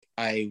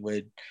I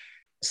would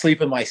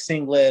sleep in my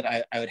singlet.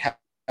 I would have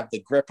the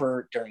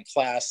gripper during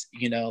class,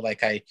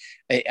 like I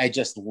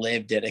just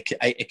lived it.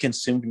 It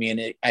consumed me.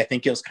 And I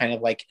think it was kind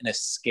of like an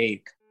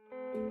escape.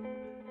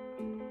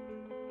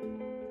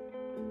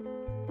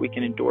 We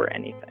can endure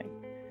anything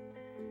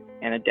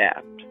and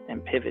adapt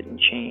and pivot and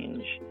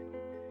change.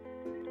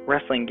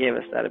 Wrestling gave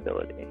us that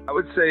ability. I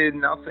would say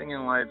nothing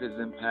in life has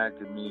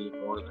impacted me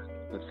more than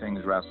the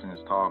things wrestling has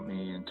taught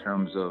me in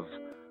terms of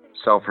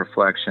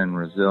self-reflection,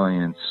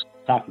 resilience.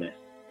 Toughness.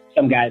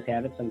 Some guys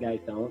have it, some guys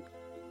don't.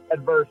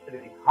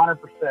 Adversity, 100%.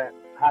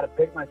 How to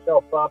pick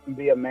myself up and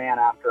be a man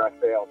after I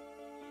failed.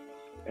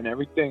 And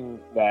everything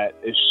that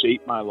has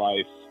shaped my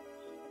life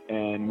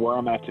and where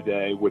I'm at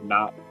today would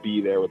not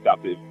be there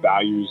without the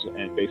values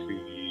and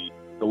basically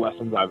the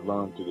lessons I've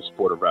learned through the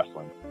sport of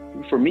wrestling.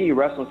 For me,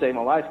 wrestling saved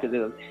my life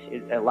because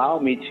it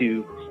allowed me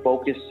to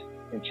focus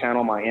and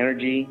channel my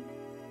energy.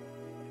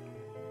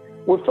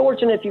 We're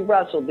fortunate if you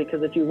wrestled,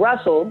 because if you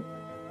wrestled,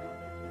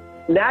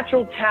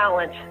 natural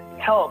talent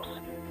helps,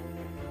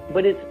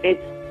 but it's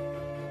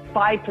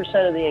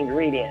 5% of the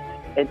ingredient.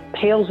 It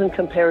pales in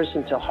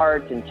comparison to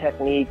heart and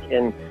technique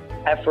and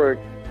effort.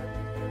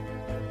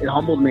 It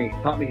humbled me,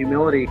 taught me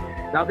humility.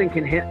 Nothing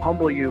can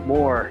humble you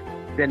more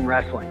than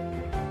wrestling.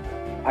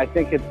 I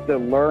think it's the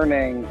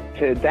learning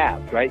to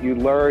adapt, right? You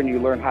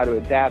learn how to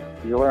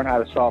adapt, you learn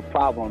how to solve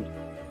problems.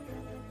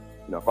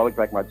 If I look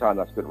back at my time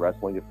I spent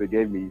wrestling, if it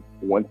gave me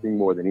one thing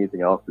more than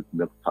anything else, it's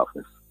mental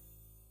toughness.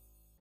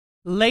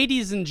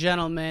 Ladies and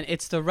gentlemen,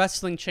 it's the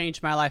Wrestling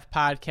Changed My Life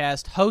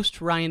podcast.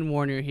 Host Ryan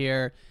Warner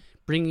here,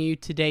 bringing you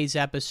today's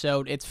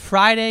episode. It's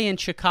Friday in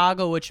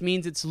Chicago, which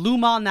means it's Lou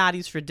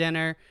Malnati's for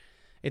dinner.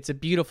 It's a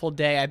beautiful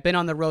day. I've been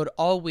on the road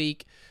all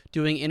week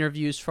doing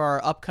interviews for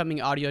our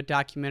upcoming audio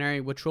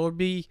documentary, which we'll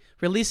be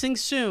releasing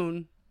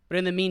soon. But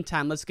in the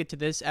meantime, let's get to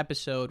this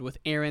episode with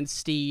Aaron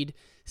Steed,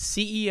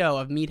 CEO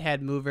of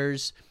Meathead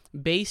Movers,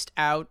 based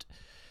out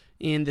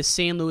in the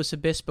San Luis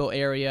Obispo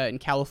area in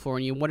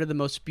California, one of the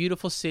most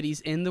beautiful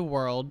cities in the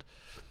world.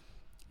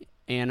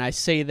 And I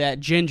say that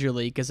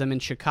gingerly because I'm in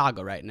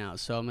Chicago right now,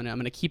 so I'm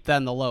gonna keep that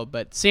on the low.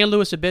 But San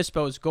Luis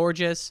Obispo is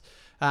gorgeous.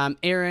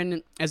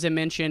 Aaron, as I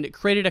mentioned,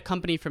 created a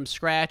company from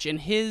scratch, and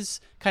his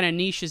kind of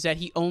niche is that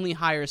he only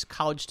hires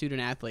college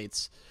student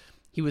athletes.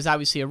 He was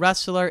obviously a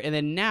wrestler, and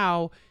then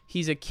now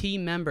he's a key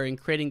member in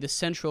creating the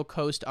Central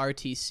Coast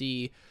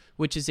RTC,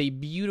 which is a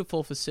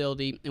beautiful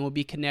facility and will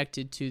be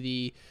connected to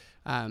the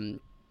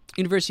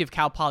University of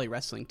Cal Poly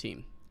wrestling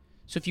team.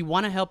 So if you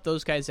want to help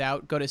those guys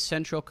out, go to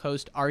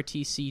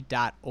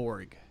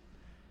centralcoastrtc.org.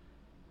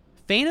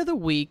 Fan of the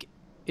week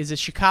is a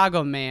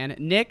Chicago man,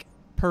 Nick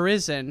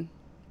Parisian,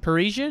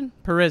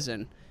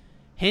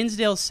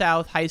 Hinsdale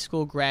South High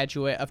School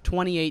graduate of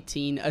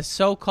 2018, a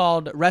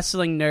so-called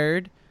wrestling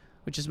nerd,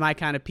 which is my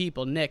kind of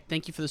people. Nick,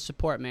 thank you for the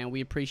support, man. We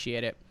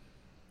appreciate it.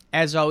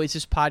 As always,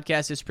 this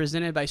podcast is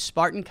presented by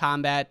Spartan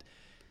Combat.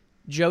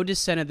 Joe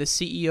DeSena, the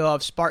CEO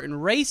of Spartan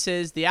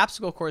Races, the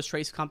obstacle course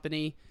race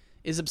company,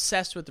 is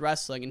obsessed with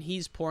wrestling, and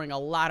he's pouring a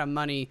lot of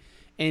money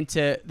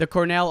into the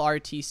Cornell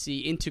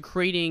RTC, into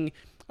creating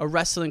a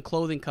wrestling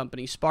clothing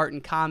company, Spartan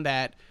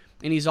Combat,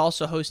 and he's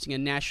also hosting a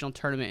national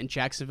tournament in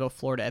Jacksonville,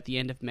 Florida at the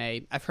end of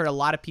May. I've heard a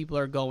lot of people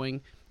are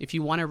going. If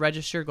you want to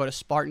register, go to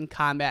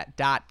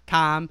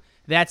SpartanCombat.com.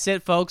 That's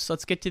it, folks.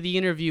 Let's get to the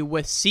interview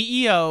with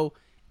CEO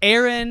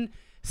Aaron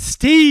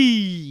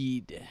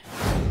Steed.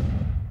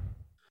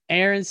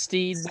 Aaron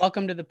Steed,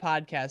 welcome to the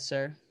podcast,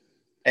 sir.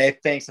 Hey,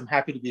 thanks. I'm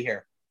happy to be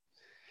here.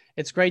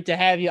 It's great to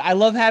have you. I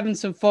love having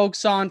some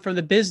folks on from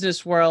the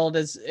business world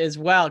as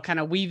well, kind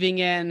of weaving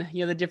in,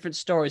 the different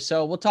stories.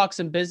 So we'll talk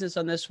some business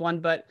on this one,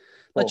 but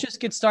let's just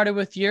get started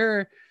with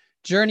your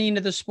journey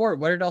into the sport.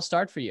 Where did it all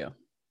start for you?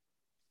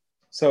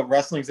 So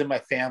wrestling's in my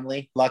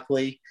family,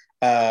 luckily.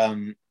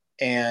 And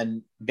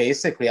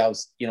basically I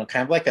was,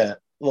 kind of like a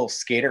little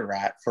skater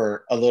rat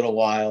for a little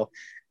while.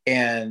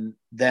 And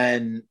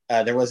then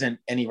there wasn't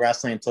any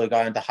wrestling until I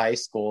got into high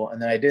school. And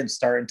then I didn't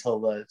start until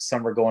the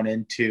summer going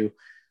into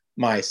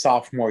my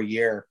sophomore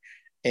year.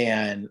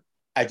 And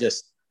I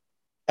just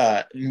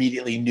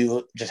immediately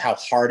knew just how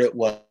hard it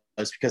was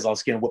because I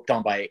was getting whipped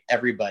on by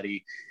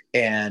everybody.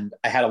 And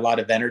I had a lot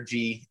of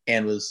energy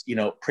and was,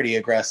 pretty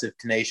aggressive,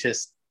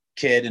 tenacious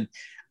kid. And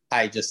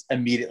I just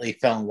immediately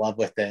fell in love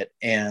with it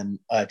and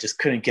just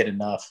couldn't get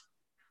enough.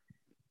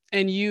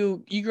 And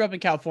you grew up in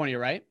California,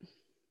 right?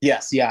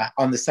 Yes. Yeah.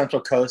 On the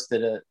Central Coast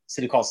at a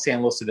city called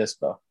San Luis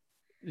Obispo.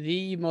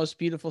 The most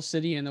beautiful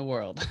city in the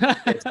world.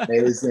 It's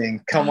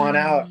amazing. Come on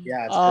out.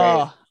 Yeah. It's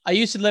great. I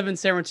used to live in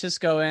San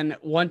Francisco, and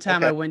one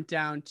time I went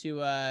down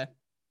to,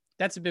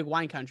 that's a big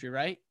wine country,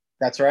 right?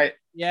 That's right.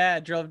 Yeah. I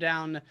drove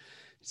down,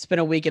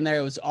 spent a week in there.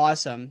 It was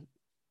awesome.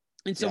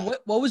 And so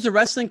what was the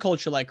wrestling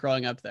culture like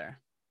growing up there?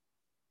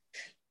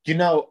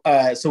 So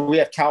we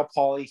have Cal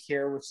Poly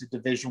here, which is a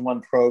Division I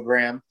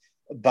program,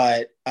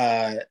 but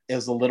it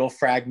was a little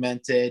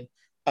fragmented.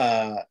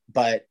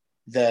 But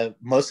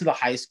most of the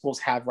high schools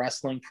have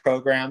wrestling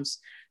programs.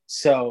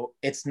 So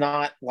it's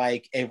not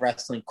like a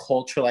wrestling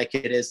culture like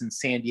it is in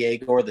San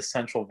Diego or the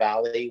Central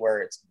Valley,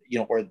 where it's,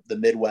 or the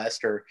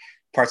Midwest or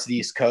parts of the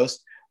East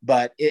Coast,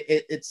 but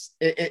it's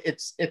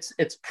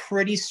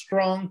pretty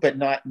strong, but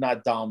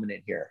not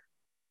dominant here.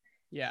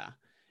 Yeah.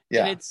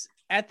 Yeah. And it's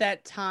at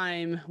that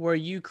time where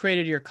you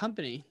created your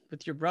company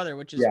with your brother,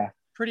 which is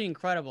pretty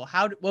incredible.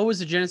 What was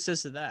the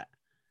genesis of that?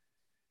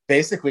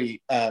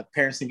 Basically,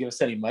 parents didn't give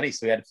us any money,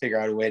 so we had to figure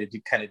out a way to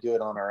do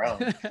it on our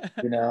own,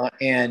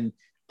 and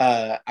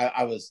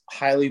I was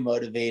highly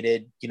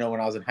motivated. When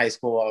I was in high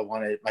school,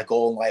 my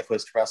goal in life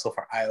was to wrestle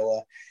for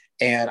Iowa,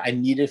 and I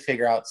needed to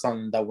figure out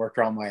something that worked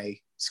around my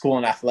school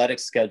and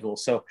athletics schedule.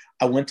 So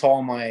I went to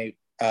all my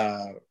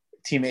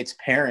teammates'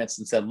 parents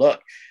and said,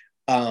 look,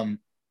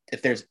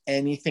 if there's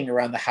anything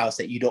around the house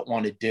that you don't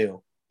want to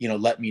do,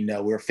 let me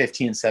know. We were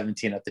 15 and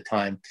 17 at the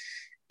time,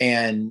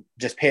 and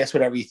just pay us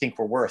whatever you think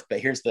we're worth. But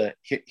here's the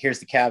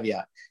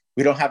caveat.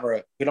 We don't have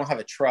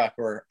a truck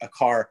or a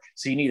car.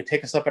 So you need to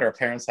pick us up at our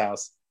parents'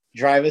 house,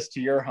 drive us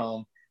to your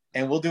home,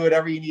 and we'll do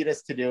whatever you need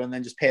us to do. And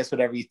then just pay us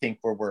whatever you think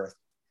we're worth.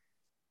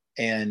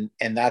 And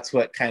that's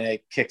what kind of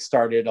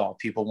kickstarted all.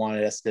 People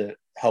wanted us to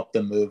help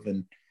them move,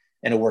 and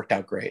it worked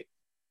out great.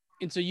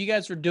 And so you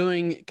guys were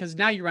doing, because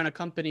now you run a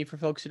company, for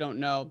folks who don't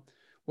know,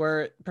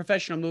 we're a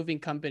professional moving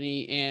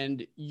company,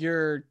 and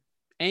your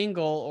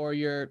angle or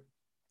your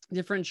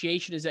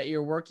differentiation is that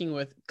you're working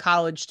with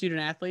college student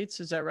athletes.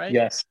 Is that right?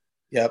 Yes.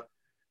 Yep.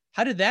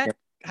 How did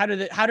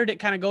it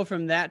kind of go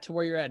from that to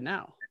where you're at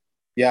now?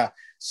 Yeah.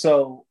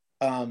 So,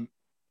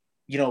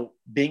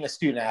 being a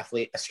student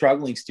athlete, a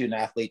struggling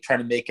student athlete, trying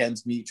to make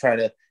ends meet, trying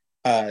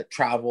to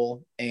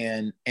travel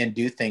and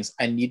do things,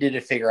 I needed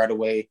to figure out a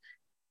way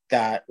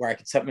where I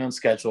could set my own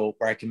schedule,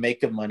 where I can make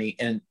good money.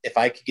 And if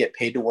I could get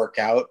paid to work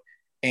out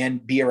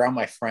and be around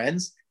my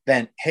friends,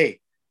 then,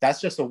 hey,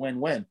 that's just a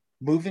win-win.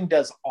 Moving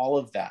does all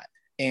of that.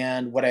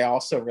 And what I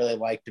also really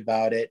liked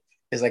about it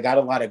is I got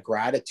a lot of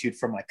gratitude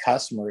from my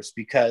customers,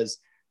 because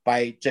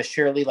by just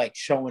surely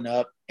showing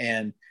up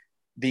and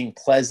being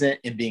pleasant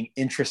and being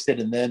interested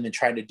in them and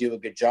trying to do a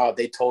good job,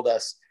 they told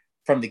us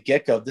from the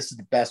get-go, this is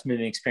the best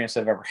moving experience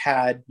I've ever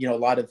had. A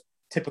lot of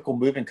typical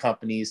moving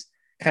companies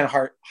kind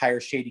of hire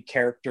shady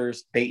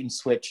characters, bait and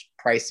switch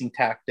pricing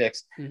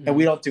tactics. Mm-hmm. And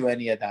we don't do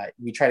any of that.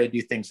 We try to do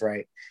things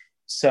right.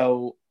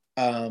 So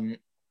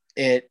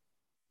it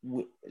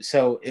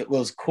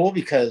was cool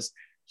because,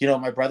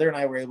 my brother and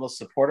I were able to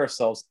support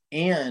ourselves,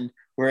 and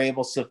we're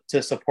able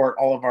to support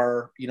all of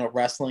our,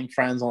 wrestling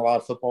friends and a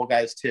lot of football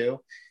guys too.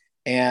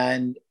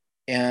 And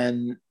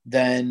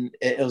then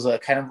it was a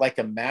kind of like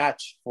a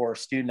match for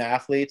student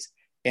athletes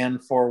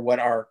and for what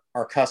our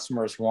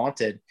customers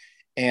wanted.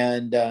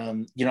 And,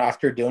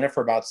 after doing it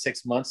for about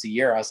 6 months, a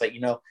year, I was like,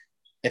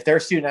 if there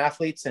are student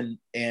athletes and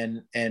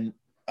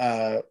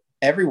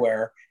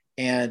everywhere,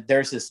 and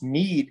there's this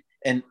need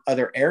in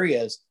other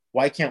areas,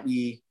 why can't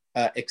we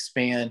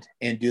expand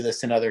and do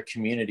this in other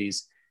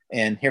communities?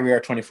 And here we are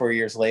 24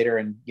 years later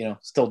and,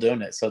 still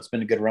doing it. So it's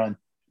been a good run.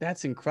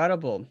 That's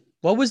incredible.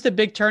 What was the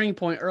big turning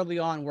point early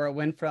on where it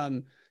went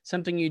from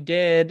something you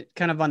did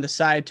kind of on the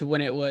side to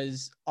when it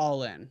was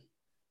all in?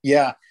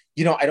 Yeah.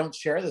 I don't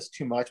share this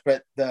too much,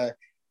 but the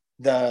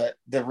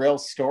real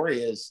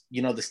story is,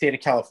 the state of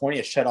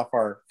California shut off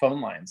our phone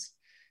lines.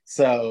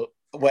 So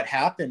what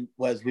happened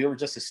was we were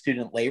just a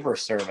student labor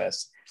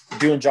service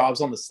doing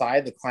jobs on the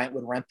side. The client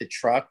would rent the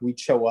truck. We'd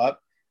show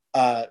up,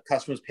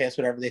 customers pay us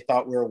whatever they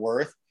thought we were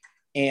worth.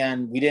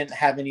 And we didn't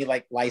have any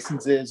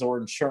licenses or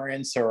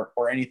insurance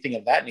or anything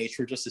of that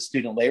nature, just a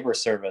student labor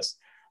service.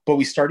 But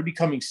we started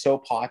becoming so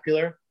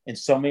popular, and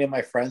so many of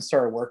my friends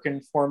started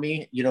working for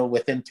me.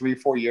 Within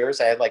 3-4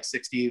 years, I had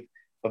 60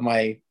 of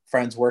my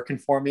friends working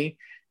for me,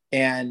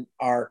 and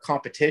our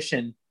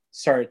competition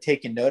started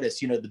taking notice.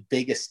 The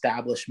big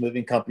established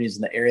moving companies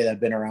in the area that have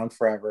been around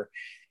forever,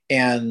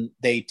 and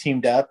they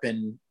teamed up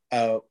and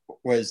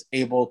was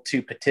able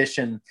to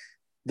petition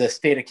the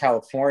state of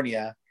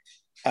California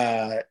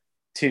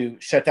to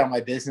shut down my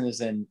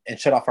business and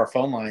shut off our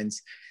phone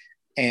lines.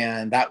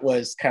 And that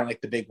was kind of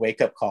the big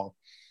wake-up call.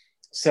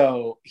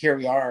 So here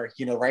we are,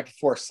 right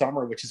before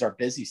summer, which is our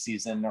busy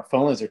season. Our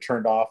phone lines are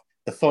turned off.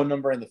 The phone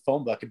number in the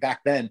phone book, and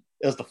back then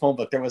it was the phone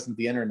book. There wasn't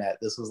the internet.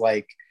 This was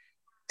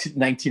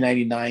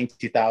 1999,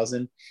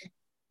 2000.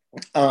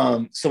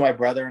 So my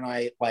brother and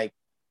I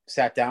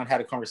sat down,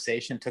 had a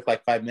conversation, took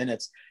 5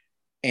 minutes,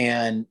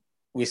 and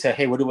we said,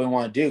 hey, what do we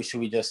want to do?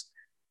 Should we just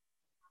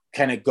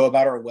kind of go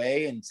about our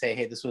way and say,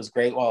 hey, this was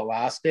great while it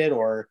lasted,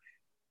 or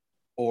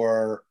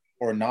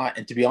not?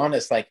 And to be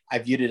honest, I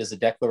viewed it as a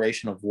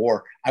declaration of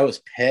war. I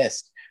was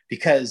pissed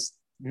because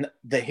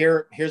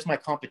here's my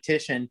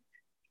competition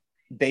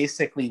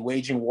basically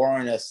waging war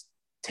on us,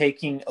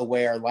 taking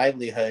away our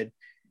livelihood.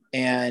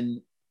 And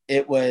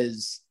it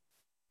was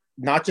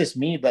not just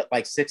me, but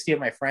 60 of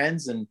my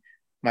friends and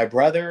my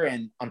brother.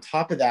 And on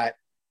top of that,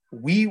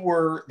 we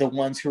were the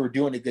ones who were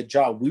doing a good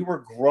job. We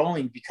were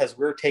growing because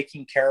we were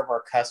taking care of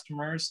our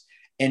customers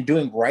and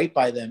doing right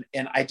by them.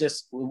 And it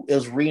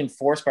was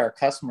reinforced by our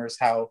customers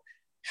how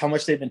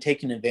much they've been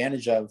taken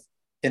advantage of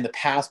in the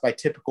past by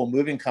typical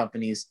moving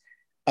companies.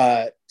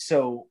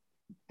 So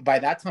by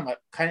that time,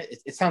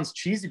 it sounds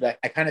cheesy, but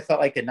I kind of felt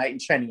like a knight in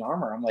shining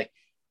armor. I'm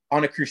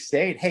on a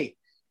crusade. Hey,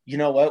 you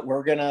know what,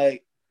 we're gonna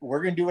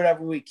do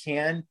whatever we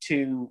can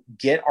to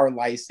get our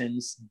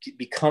license,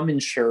 become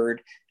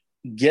insured,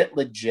 get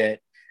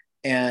legit,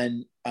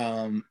 and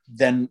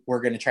then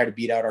we're going to try to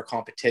beat out our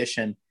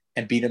competition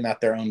and beat them at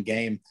their own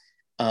game.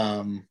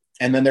 And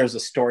then there's a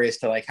story as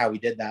to like how we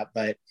did that,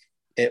 but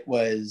it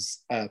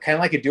was kind of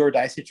like a do or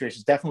die situation.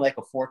 It's definitely like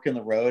a fork in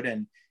the road,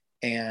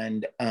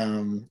 and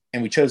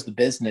we chose the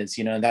business,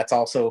 you know, and that's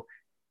also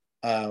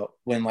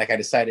when like I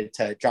decided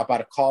to drop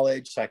out of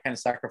college. So I kind of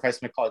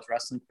sacrificed my college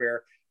wrestling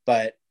career,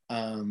 but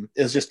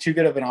it was just too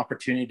good of an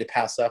opportunity to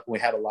pass up. We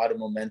had a lot of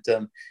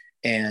momentum,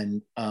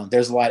 and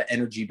there's a lot of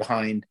energy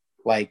behind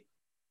like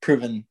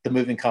proving the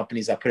moving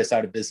companies that put us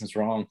out of business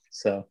wrong.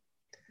 So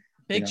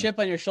big chip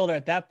on your shoulder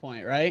at that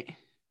point, right?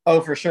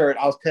 Oh, for sure.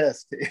 I was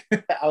pissed.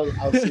 I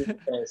was super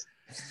pissed.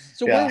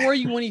 So where were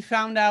you when you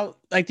found out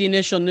like the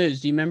initial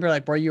news? Do you remember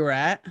like where you were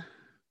at?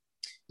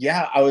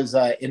 Yeah, I was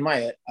in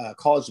my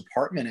college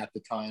apartment at the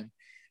time,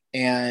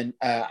 and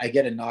I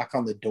get a knock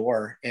on the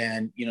door,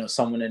 and, you know,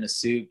 someone in a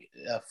suit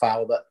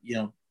filed up, you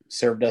know,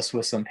 served us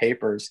with some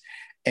papers,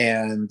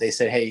 and they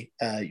said, hey,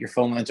 your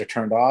phone lines are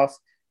turned off.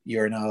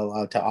 You're not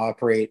allowed to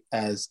operate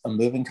as a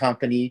moving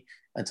company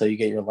until you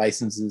get your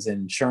licenses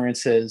and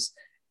insurances.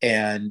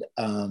 And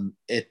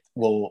it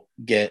will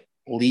get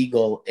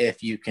legal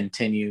if you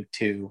continue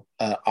to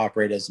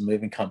operate as a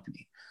moving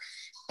company.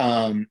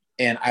 And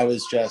I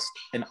was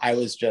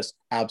just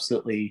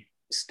absolutely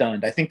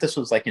stunned. I think this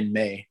was like in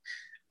May.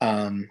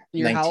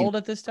 You're how old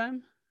at this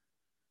time?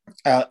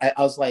 I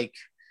was like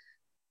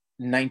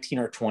 19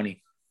 or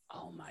 20.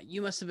 Oh my!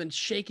 You must have been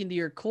shaken to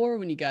your core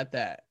when you got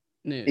that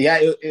news. Yeah,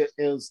 it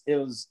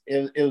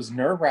was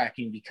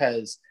nerve-wracking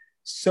because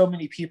so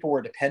many people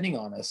were depending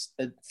on us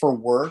for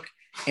work,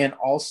 and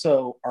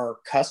also our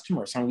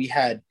customers. And we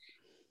had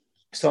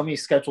so many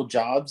scheduled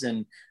jobs,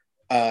 and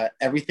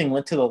everything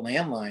went to the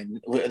landline.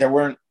 There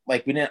weren't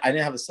like I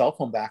didn't have a cell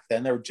phone back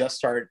then. They were just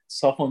started.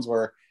 Cell phones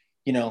were,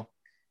 you know,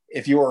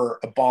 if you were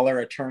a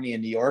baller attorney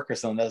in New York or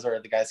something, those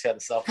are the guys who had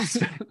the cell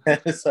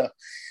phones. So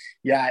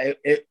yeah,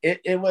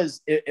 it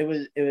was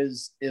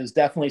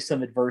definitely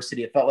some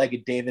adversity. It felt like a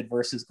David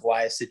versus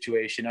Goliath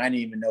situation. I didn't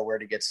even know where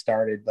to get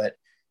started, but,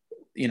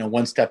 you know,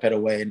 one step at a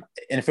way. And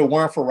if it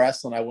weren't for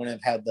wrestling, I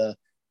wouldn't have had the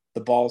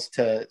balls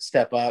to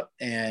step up,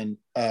 and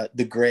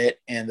the grit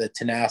and the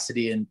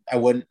tenacity, and I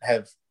wouldn't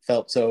have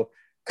felt so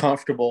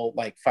comfortable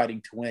like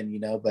fighting to win, you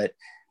know. But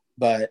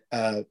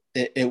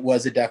it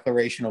was a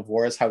declaration of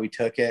war is how we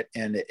took it,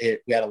 and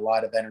we had a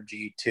lot of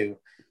energy to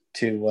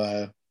do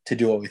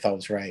what we thought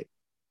was right.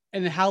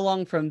 And how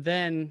long from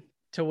then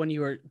to when you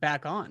were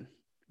back on?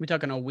 We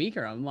talking a week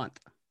or a month?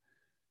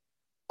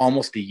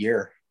 Almost a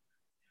year.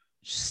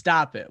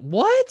 Stop it.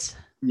 What?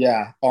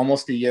 Yeah,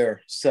 almost a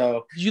year.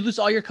 So did you lose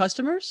all your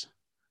customers?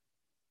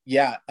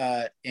 Yeah,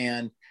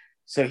 and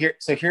so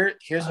here's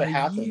what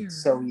happened. Year.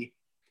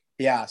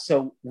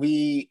 So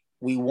we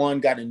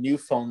got a new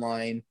phone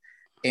line,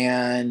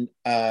 and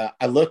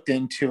I looked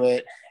into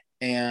it,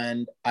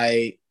 and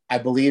I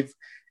believe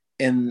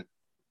in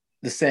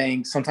the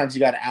saying, sometimes you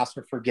got to ask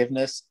for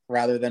forgiveness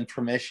rather than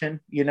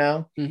permission, you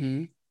know?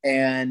 Mm-hmm.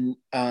 And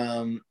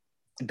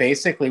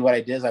basically what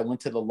I did is I went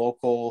to the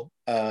local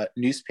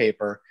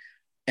newspaper,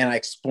 and I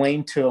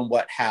explained to them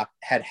what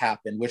had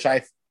happened, which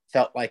I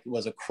felt like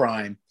was a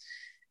crime.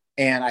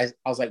 And I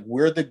was like,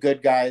 we're the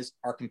good guys.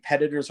 Our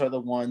competitors are the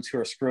ones who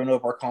are screwing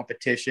over our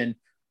competition,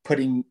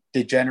 putting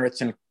degenerates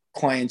in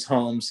clients'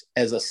 homes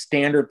as a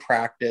standard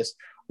practice.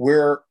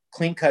 We're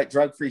clean-cut,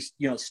 drug-free,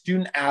 you know,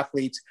 student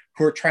athletes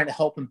who are trying to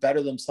help and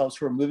better themselves,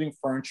 who are moving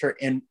furniture,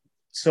 and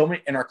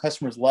and our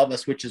customers love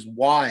us, which is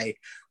why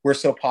we're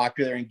so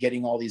popular and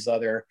getting all these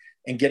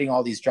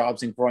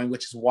jobs and growing,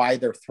 which is why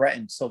they're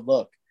threatened. So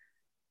look,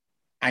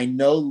 I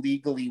know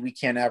legally we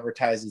can't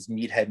advertise as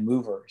meathead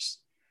movers,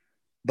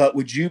 but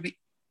would you be,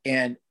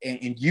 and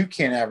you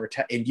can't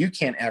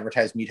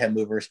advertise meathead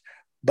movers,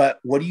 but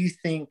what do you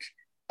think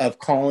of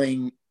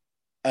calling,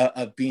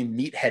 of being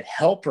meathead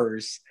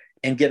helpers,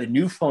 and get a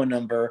new phone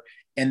number?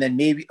 And then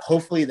maybe,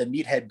 hopefully the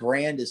meathead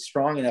brand is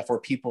strong enough where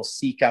people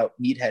seek out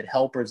meathead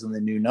helpers in the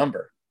new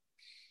number.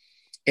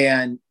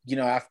 And, you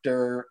know,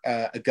 after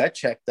a gut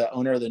check, the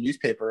owner of the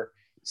newspaper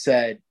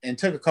said, and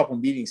took a couple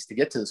of meetings to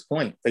get to this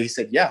point, but he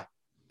said, yeah,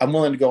 I'm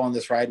willing to go on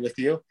this ride with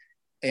you.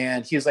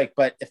 And he was like,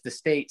 but if the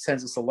state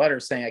sends us a letter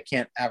saying I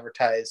can't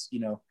advertise,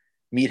 you know,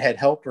 meathead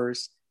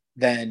helpers,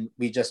 then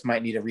we just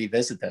might need to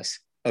revisit this.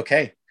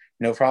 Okay,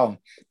 no problem.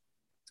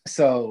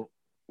 So,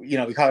 you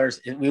know,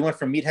 we went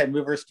from meathead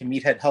movers to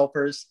meathead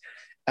helpers,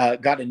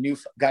 got a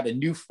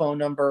new phone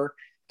number.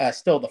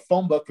 Still the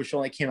phone book, which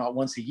only came out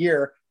once a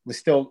year, was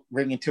still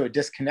ringing to a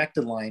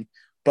disconnected line.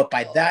 But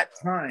by that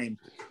time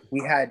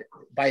we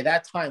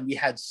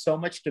had so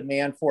much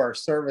demand for our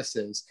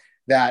services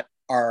that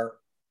our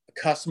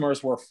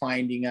customers were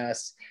finding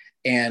us,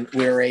 and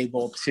we were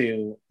able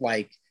to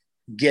like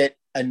get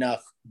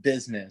enough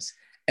business.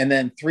 And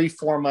then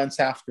 3-4 months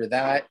after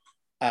that,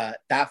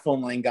 that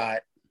phone line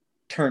got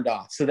turned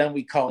off. So then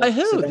we called. By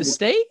who? The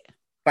state?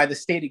 By the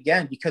state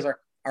again, because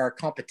our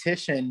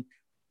competition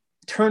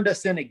turned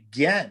us in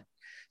again.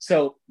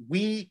 So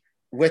we,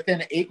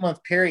 within an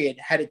 8-month period,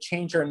 had to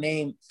change our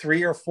name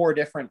 3 or 4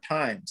 different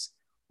times.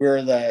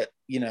 We're the,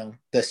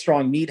 the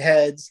Strong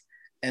Meatheads,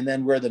 and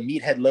then we're the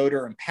Meathead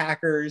Loader and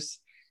Packers.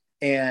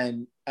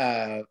 And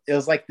it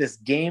was like this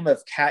game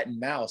of cat and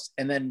mouse.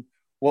 And then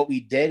what we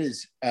did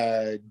is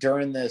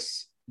during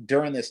this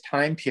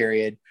time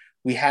period,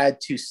 we had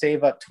to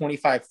save up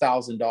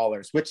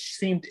 $25,000, which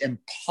seemed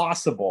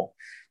impossible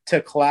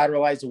to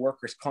collateralize the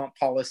workers' comp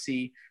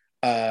policy.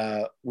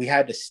 We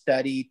had to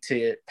study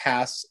to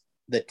pass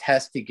the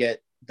test to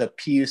get the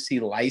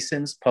PUC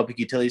license, Public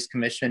Utilities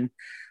Commission,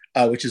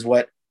 which is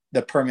what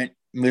the permit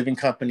moving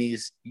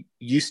companies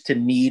used to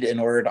need in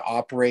order to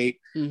operate.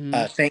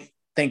 Mm-hmm.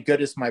 Thank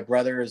goodness my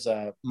brother is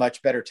a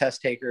much better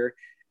test taker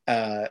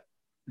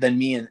than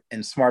me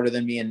and smarter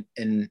than me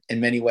in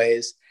many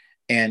ways.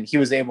 And he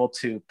was able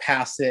to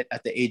pass it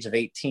at the age of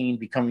 18,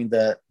 becoming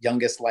the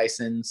youngest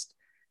licensed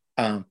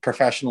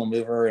professional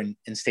mover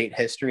in state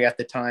history at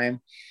the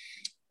time.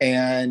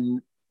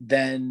 And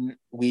then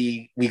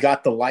we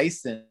got the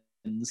license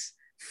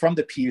from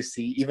the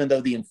PUC, even though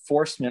the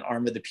enforcement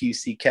arm of the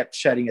PUC kept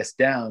shutting us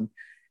down.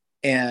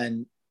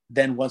 And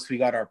then once we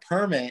got our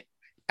permit,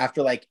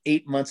 after like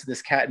 8 months of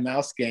this cat and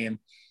mouse game,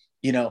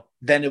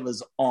 then it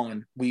was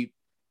on. We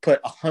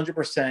put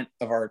 100%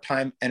 of our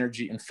time,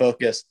 energy, and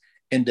focus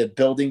into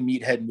building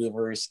meathead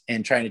movers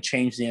and trying to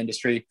change the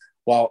industry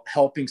while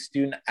helping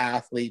student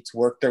athletes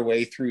work their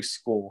way through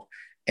school.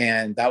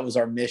 And that was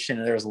our mission.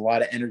 And there was a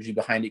lot of energy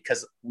behind it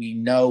because we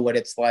know what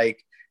it's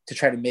like to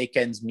try to make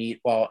ends meet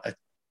while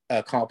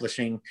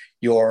accomplishing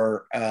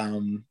your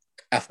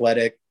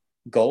athletic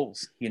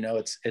goals.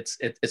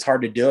 It's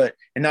hard to do it.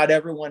 And not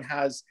everyone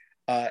has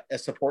a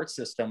support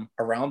system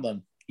around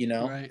them,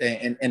 right.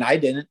 and I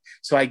didn't,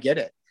 so I get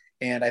it.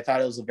 And I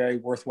thought it was a very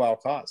worthwhile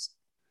cause.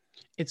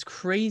 It's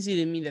crazy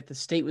to me that the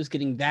state was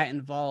getting that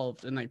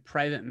involved in like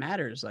private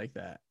matters like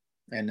that.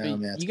 I know,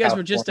 man. You guys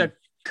were just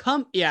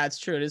yeah, it's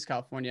true. It is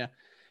California.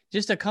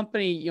 Just a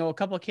company, a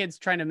couple of kids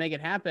trying to make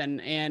it happen.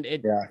 And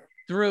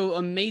through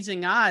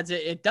amazing odds,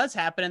 it does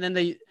happen. And then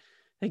they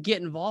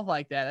get involved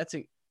like that.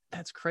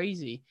 That's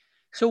crazy.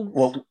 So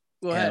go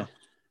ahead.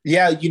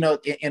 Yeah.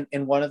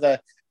 In one of the,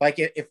 like,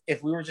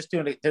 if we were just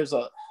doing it,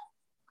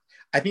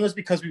 I think it was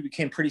because we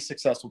became pretty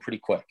successful pretty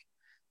quick.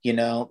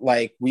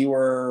 Like we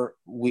were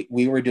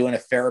doing a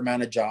fair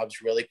amount of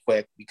jobs really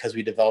quick because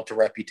we developed a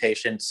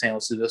reputation. San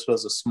Luis Obispo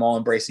was a small,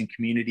 embracing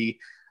community.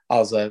 I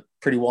was a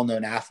pretty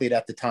well-known athlete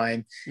at the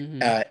time,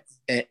 mm-hmm.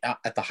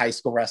 At the high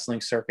school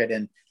wrestling circuit,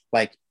 and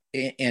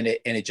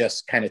it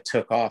just kind of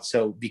took off.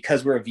 So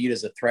because we were viewed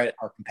as a threat,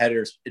 our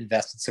competitors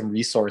invested some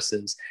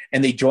resources,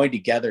 and they joined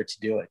together to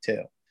do it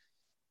too.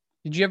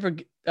 Did you ever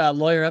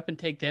lawyer up and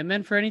take them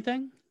in for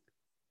anything?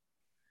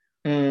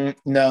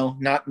 No,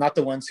 not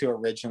the ones who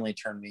originally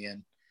turned me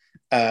in.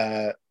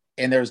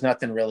 And there was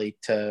nothing really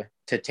to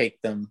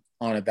take them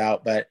on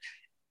about, but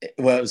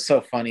what was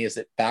so funny is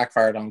it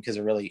backfired on because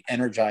it really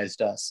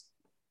energized us.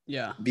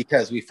 Yeah.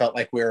 Because we felt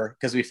like we were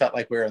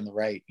in the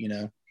right,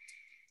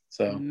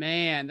 So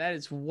man, that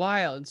is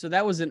wild. And so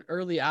that was an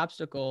early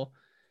obstacle.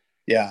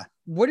 Yeah.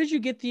 Where did you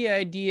get the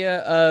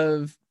idea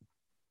of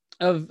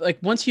like,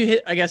 once you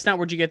hit, I guess not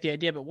where'd you get the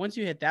idea, but once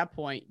you hit that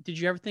point, did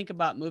you ever think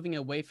about moving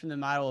away from the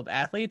model of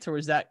athletes, or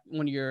was that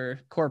one of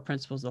your core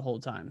principles the whole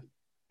time?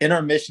 In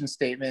our mission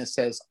statement, it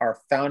says our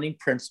founding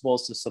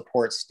principles to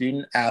support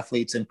student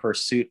athletes in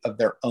pursuit of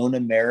their own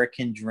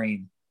American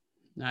dream.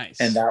 Nice.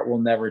 And that will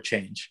never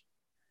change.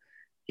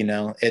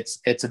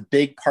 It's a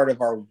big part of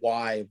our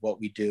why of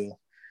what we do.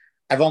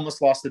 I've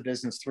almost lost the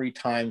business 3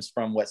 times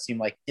from what seemed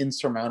like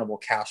insurmountable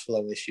cash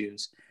flow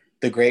issues.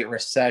 The Great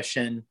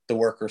Recession, the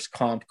workers'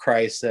 comp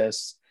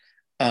crisis,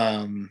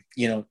 things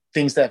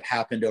that have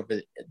happened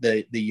over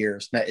the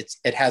years. Now,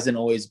 it hasn't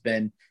always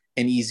been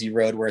an easy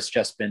road where it's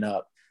just been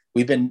up.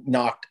 We've been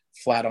knocked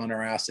flat on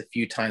our ass a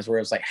few times where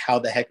it was like, how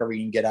the heck are we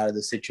going to get out of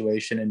this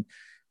situation? And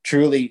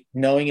truly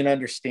knowing and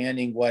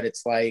understanding what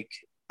it's like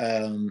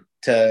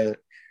to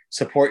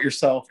support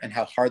yourself and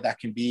how hard that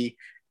can be,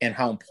 and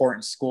how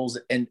important schools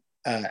and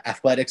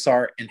athletics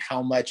are, and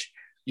how much,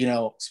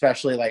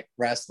 especially like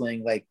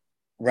wrestling, like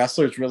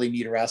wrestlers really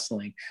need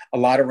wrestling. A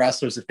lot of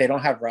wrestlers, if they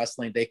don't have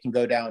wrestling, they can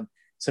go down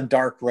some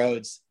dark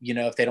roads,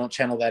 if they don't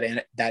channel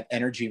that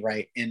energy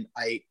right. And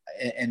I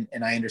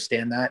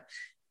understand that.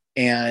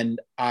 And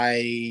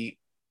I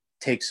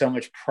take so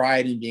much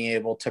pride in being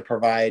able to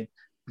provide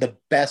the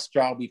best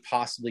job we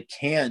possibly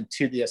can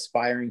to the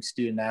aspiring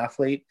student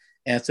athlete.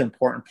 And it's an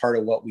important part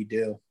of what we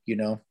do,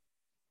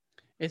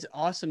 It's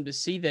awesome to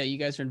see that you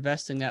guys are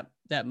investing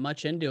that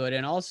much into it.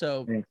 And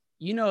also,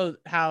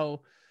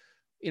 how,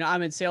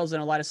 I'm in sales,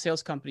 and a lot of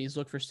sales companies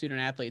look for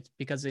student athletes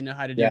because they know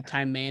how to do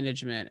time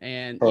management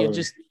and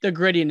just the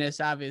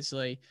grittiness,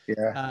 obviously.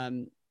 Yeah.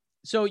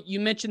 So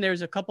you mentioned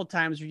there's a couple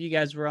times where you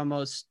guys were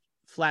almost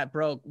flat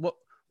broke. What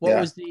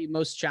was the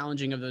most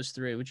challenging of those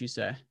 3, would you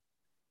say?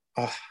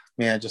 Oh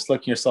man, just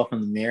looking yourself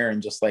in the mirror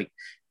and just like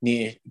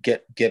need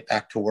to get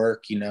back to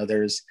work.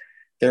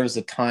 There was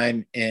a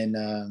time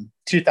in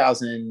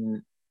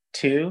 2000,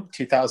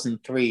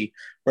 2003,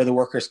 where the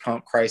workers'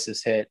 comp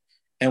crisis hit.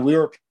 And we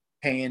were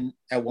paying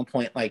at one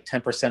point like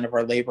 10% of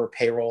our labor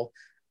payroll,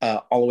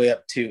 all the way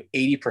up to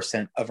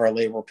 80% of our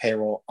labor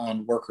payroll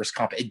on workers'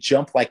 comp. It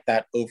jumped like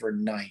that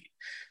overnight.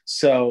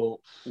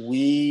 So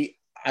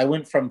I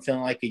went from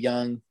feeling like a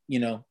young,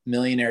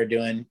 millionaire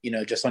doing,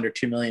 just under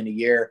 2 million a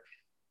year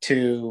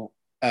to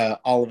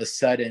all of a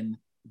sudden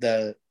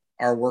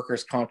our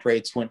workers' comp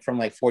rates went from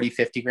like 40,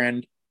 50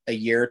 grand a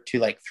year to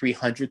like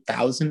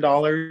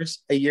 $300,000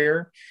 a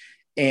year,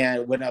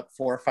 and went up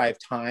 4 or 5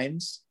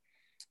 times.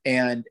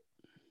 And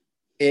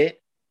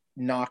it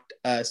knocked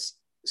us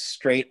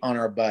straight on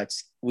our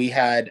butts. We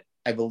had,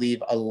 I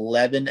believe,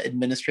 11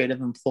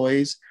 administrative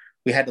employees.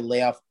 We had to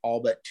lay off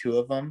all but 2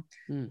 of them.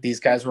 These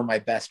guys were my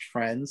best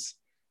friends.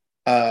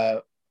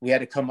 We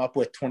had to come up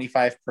with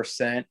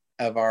 25%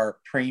 of our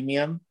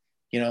premium,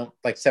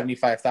 like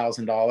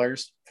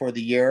 $75,000 for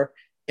the year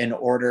in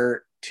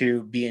order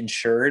to be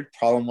insured.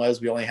 Problem was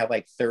we only had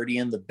like 30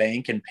 in the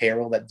bank and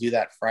payroll that do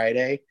that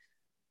Friday.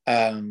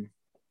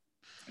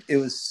 It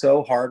was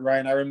so hard,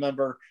 Ryan. I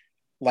remember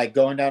like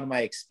going down to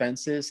my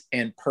expenses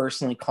and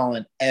personally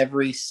calling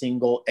every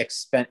single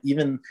expense,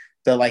 even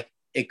the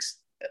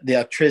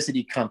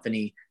electricity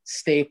company,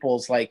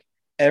 Staples, like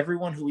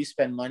everyone who we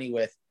spend money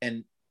with,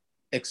 and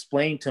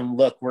explain to them,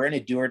 look, we're in a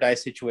do or die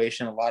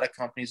situation. A lot of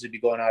companies would be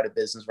going out of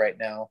business right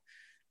now.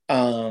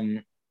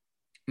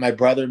 My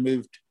brother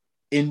moved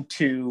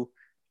into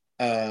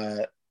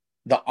the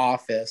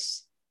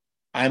office.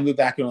 I moved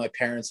back into my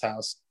parents'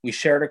 house. We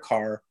shared a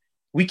car.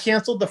 We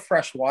canceled the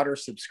fresh water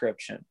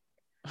subscription,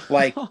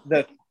 like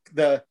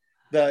the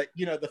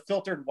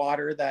filtered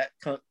water that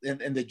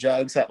in the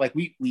jugs, that like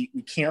we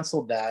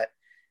canceled that.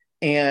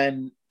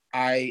 And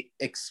I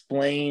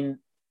explained,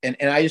 and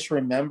I just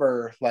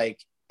remember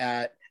like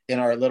in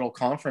our little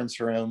conference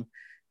room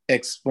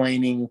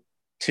explaining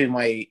to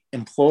my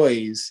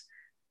employees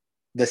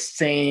the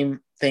same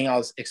thing I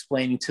was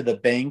explaining to the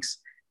banks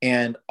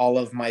and all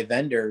of my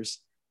vendors,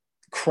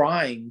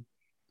 crying,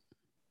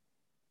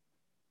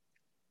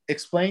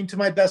 explain to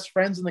my best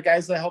friends and the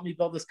guys that helped me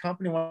build this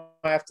company when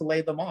I have to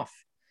lay them off.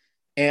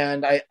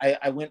 And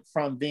I went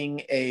from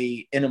being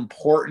an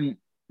important,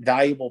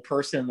 valuable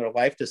person in their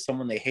life to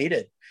someone they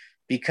hated,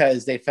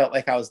 because they felt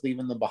like I was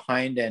leaving them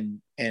behind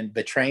and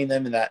betraying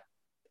them, and that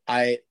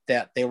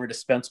they were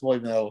dispensable,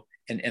 even though,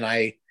 and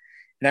I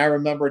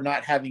remember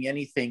not having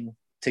anything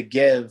to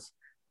give.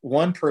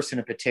 One person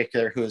in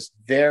particular who was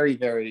very,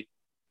 very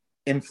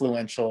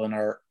influential in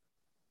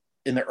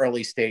the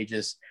early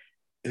stages,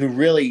 who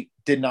really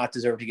did not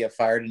deserve to get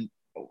fired. And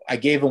I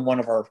gave him one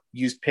of our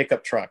used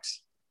pickup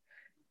trucks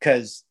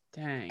because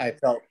I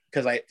felt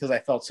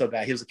so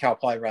bad. He was a Cal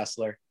Poly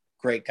wrestler,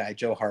 great guy,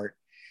 Joe Hart.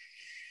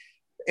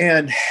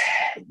 And,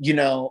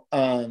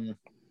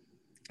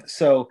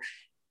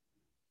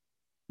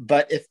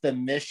 but if the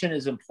mission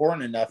is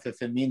important enough,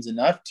 if it means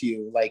enough to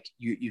you, like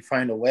you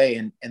find a way.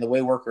 And the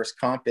way workers'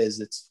 comp is,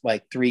 it's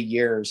like 3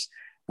 years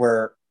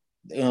where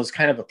it was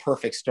kind of a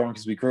perfect storm,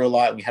 because we grew a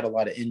lot and we had a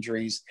lot of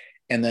injuries.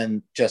 And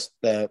then just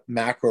the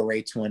macro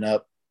rates went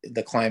up,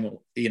 the climate,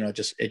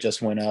 it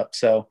just went up.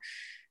 So,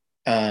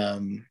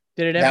 did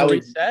it ever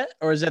reset,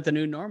 or is that the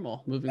new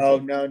normal moving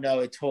forward? No,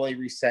 it totally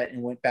reset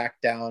and went back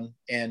down.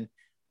 And,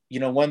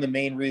 one of the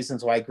main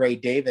reasons why Gray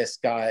Davis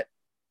got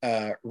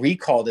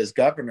recalled as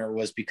governor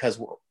was because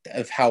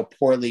of how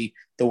poorly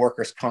the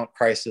workers' comp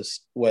crisis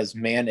was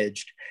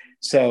managed.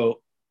 So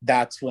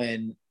that's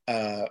when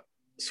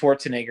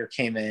Schwarzenegger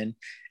came in,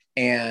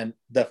 and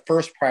the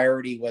first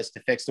priority was to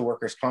fix the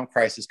workers' comp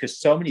crisis, because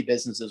so many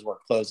businesses were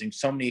closing,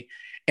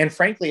 and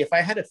frankly, if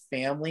I had a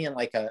family and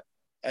like a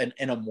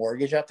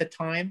mortgage at the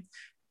time,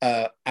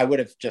 I would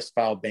have just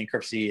filed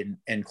bankruptcy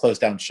and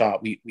closed down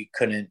shop. We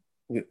couldn't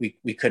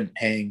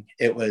hang.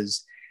 It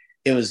was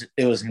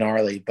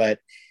gnarly. But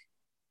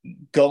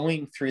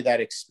going through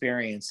that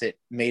experience, it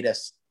made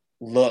us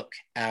look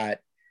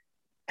at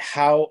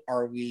how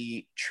are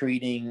we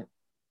treating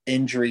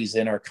injuries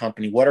in our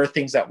company? What are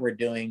things that we're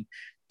doing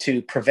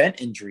to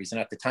prevent injuries? And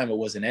at the time it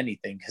wasn't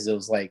anything, because it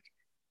was like,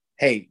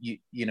 hey, you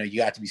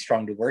got to be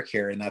strong to work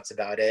here, and that's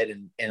about it.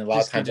 And a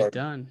lot of times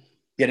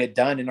get it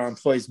done. And our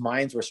employees'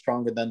 minds were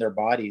stronger than their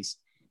bodies.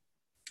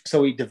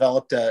 So we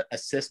developed a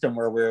system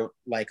where we're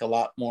like a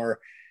lot more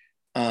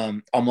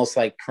almost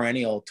like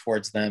perennial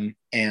towards them.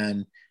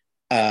 And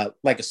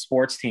like a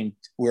sports team,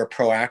 we're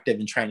proactive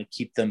in trying to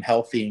keep them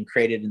healthy, and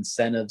created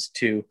incentives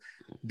to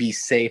be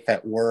safe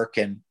at work.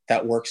 And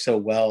that works so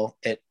well.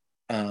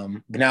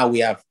 Now we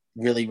have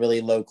really, really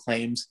low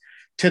claims,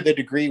 to the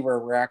degree where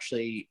we're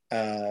actually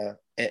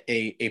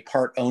a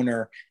part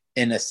owner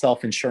in a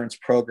self-insurance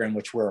program,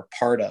 which we're a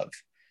part of,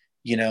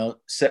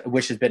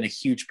 which has been a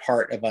huge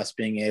part of us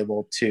being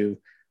able to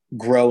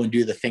grow and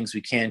do the things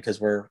we can,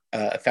 because we're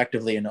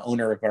effectively an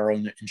owner of our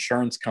own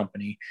insurance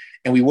company.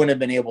 And we wouldn't have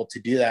been able to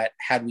do that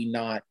had we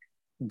not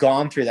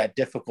gone through that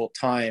difficult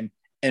time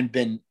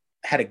and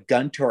had a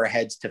gun to our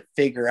heads to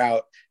figure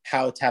out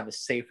how to have a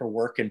safer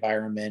work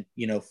environment,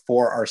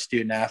 for our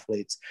student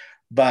athletes.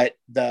 But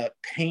the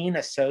pain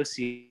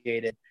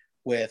associated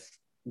with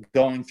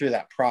going through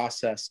that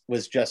process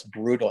was just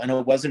brutal. And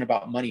it wasn't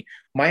about money.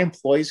 My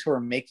employees who were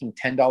making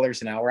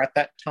 $10 an hour at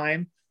that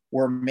time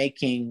were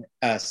making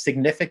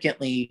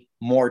significantly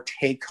more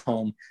take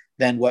home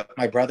than what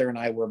my brother and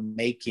I were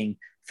making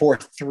for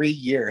 3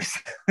 years.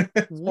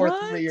 For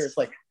 3 years.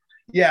 Like,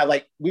 yeah,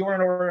 like we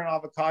weren't ordering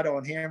avocado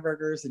and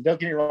hamburgers. And don't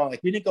get me wrong,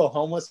 like we didn't go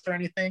homeless or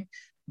anything.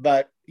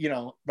 But you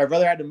know, my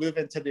brother had to move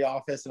into the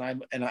office, and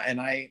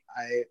I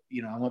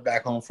you know, I went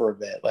back home for a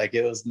bit. Like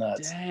it was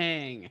nuts.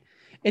 Dang.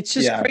 It's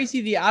just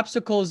crazy the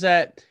obstacles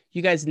that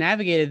you guys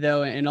navigated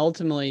though, and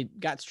ultimately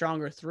got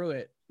stronger through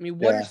it. I mean,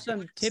 what are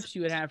some tips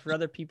you would have for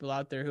other people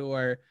out there who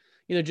are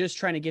either just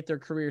trying to get their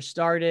career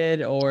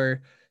started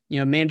or, you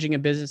know, managing a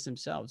business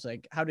themselves,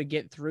 like how to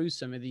get through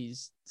some of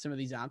these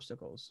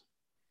obstacles?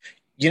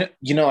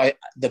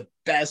 The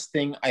best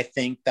thing I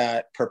think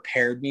that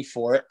prepared me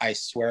for it, I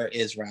swear,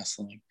 is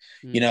wrestling.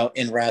 You know,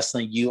 in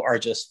wrestling, you are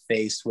just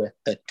faced with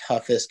the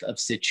toughest of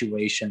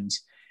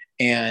situations.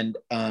 And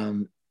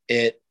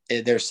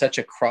there's such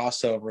a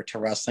crossover to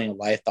wrestling in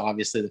life.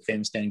 Obviously, the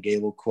famous Dan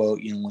Gable quote,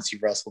 you know, once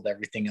you've wrestled,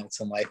 everything else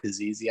in life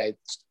is easy.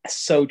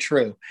 So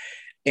true.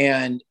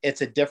 And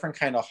it's a different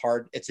kind of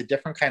it's a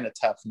different kind of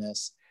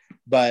toughness.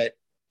 But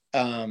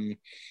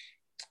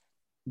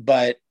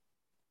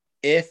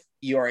if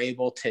you are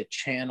able to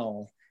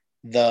channel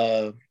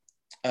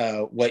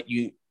what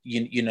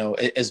you know,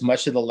 as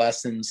much of the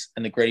lessons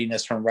and the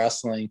grittiness from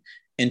wrestling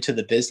into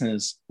the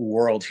business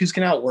world, who's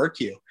going to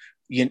outwork you?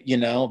 You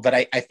know, but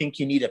I think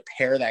you need to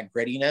pair that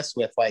grittiness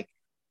with like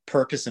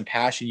purpose and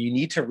passion. You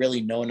need to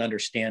really know and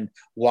understand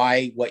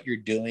why what you're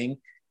doing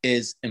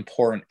is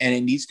important, and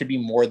it needs to be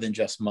more than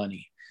just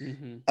money.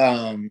 And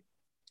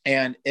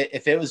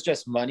if it was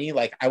just money,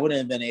 like I wouldn't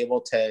have been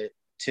able to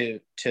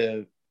take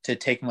the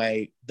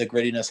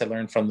grittiness I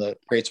learned from the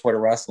great sport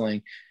of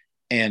wrestling,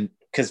 and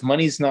because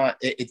money's not,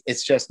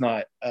 it's just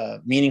not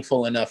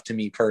meaningful enough to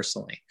me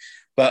personally.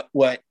 But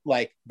what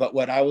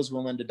I was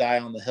willing to die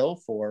on the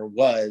hill for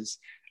was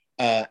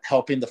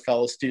helping the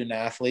fellow student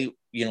athlete,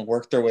 you know,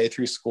 work their way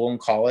through school and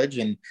college.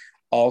 And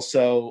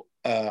also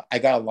I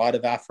got a lot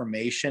of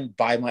affirmation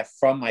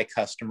from my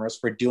customers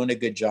for doing a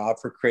good job,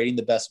 for creating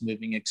the best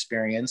moving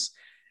experience.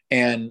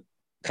 And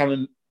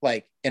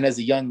and as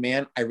a young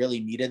man, I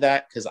really needed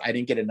that because I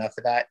didn't get enough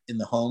of that in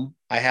the home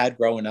I had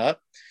growing up.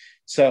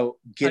 So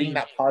getting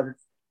that positive,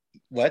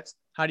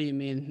 How do you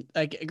mean?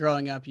 Like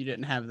growing up, you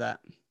didn't have that?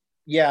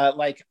 Yeah,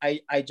 like I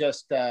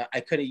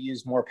could have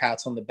used more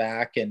pats on the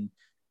back and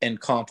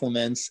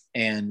compliments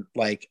and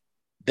like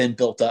been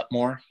built up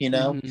more, you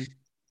know?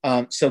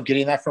 So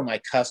getting that from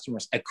my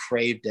customers, I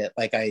craved it.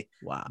 Like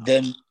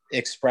them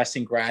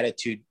expressing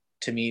gratitude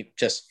to me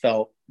just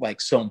felt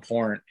like so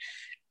important.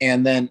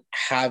 And then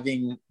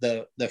having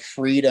the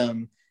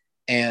freedom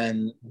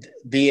and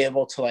be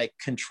able to like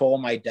control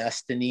my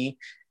destiny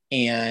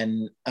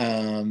and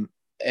all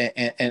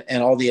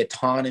the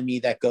autonomy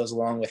that goes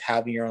along with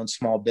having your own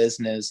small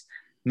business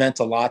meant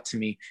a lot to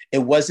me. It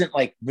wasn't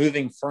like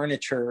moving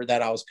furniture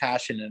that I was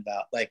passionate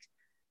about. Like,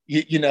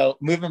 you know,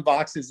 moving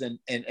boxes and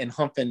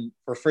humping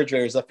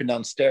refrigerators up and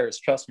down stairs.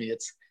 Trust me,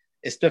 it's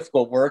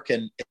difficult work,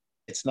 and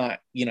it's not,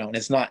 you know, and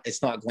it's not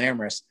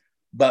glamorous,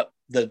 but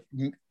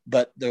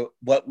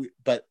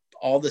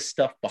all the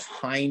stuff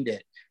behind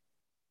it,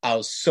 I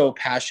was so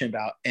passionate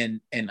about, and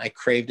I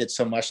craved it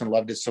so much and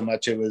loved it so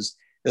much. It was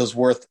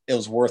worth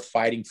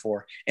fighting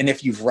for. And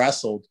if you've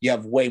wrestled, you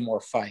have way more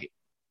fight.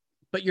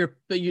 But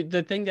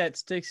the thing that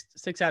sticks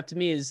out to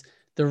me is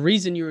the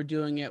reason you were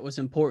doing it was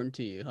important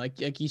to you.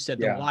 Like you said,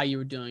 the why you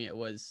were doing it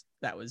was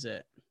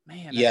it.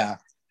 Man,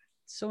 that's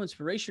so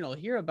inspirational to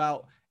hear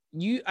about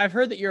you. I've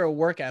heard that you're a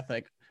work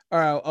ethic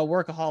or a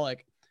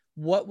workaholic.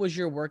 What was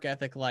your work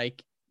ethic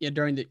like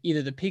during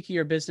either the peak of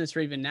your business or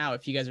even now,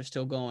 if you guys are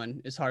still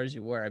going as hard as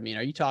you were? I mean,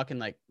 are you talking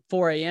like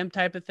 4 a.m.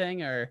 type of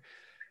thing, or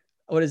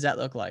what does that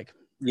look like?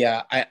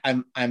 Yeah, I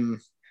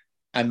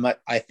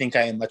think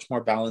I am much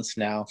more balanced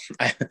now.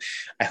 I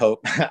hope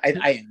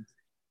I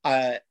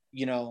am.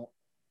 You know,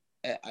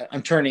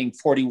 I'm turning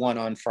 41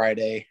 on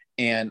Friday,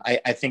 and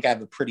I think I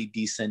have a pretty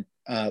decent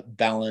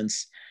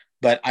balance.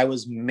 But I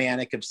was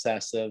manic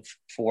obsessive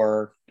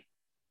for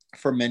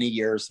many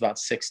years, about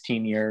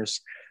 16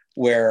 years,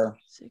 where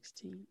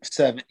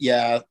 7,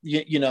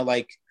 you know,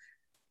 like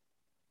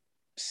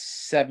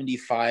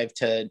 75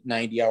 to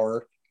 90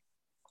 hour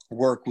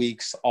work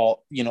weeks,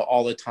 all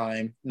the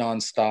time,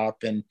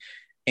 nonstop,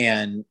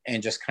 and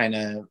just kind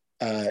of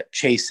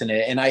chasing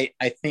it. And I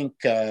think,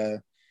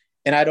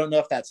 and I don't know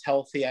if that's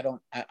healthy.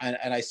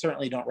 I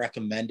certainly don't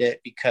recommend it,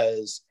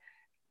 because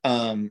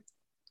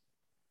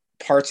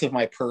parts of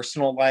my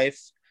personal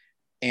life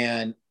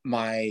and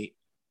my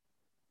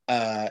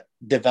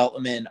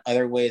development in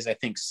other ways, I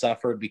think,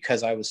 suffered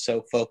because I was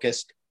so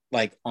focused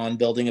like on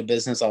building a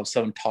business. I was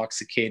so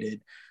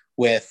intoxicated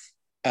with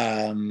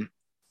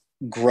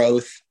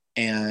growth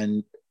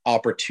and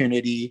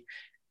opportunity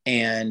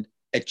and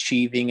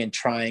achieving and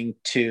trying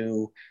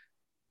to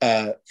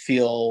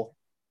feel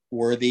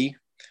worthy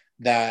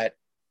that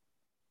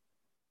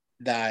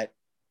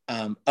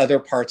other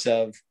parts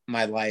of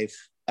my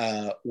life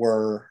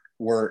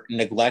were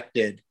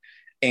neglected.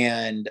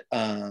 And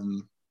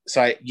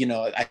so I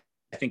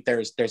think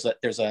there's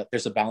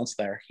a balance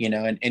there,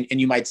 and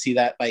you might see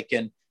that like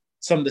in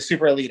some of the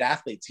super elite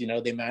athletes,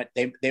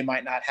 they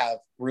might not have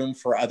room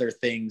for other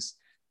things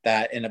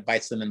and it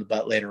bites them in the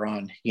butt later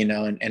on,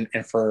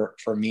 and for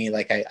me,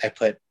 like I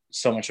put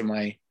so much of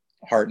my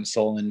heart and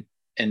soul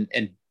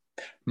and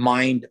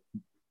mind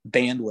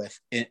bandwidth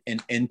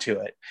into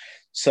it.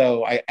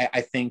 So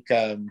I think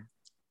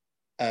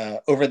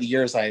over the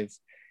years I've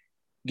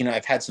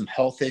had some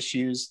health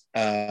issues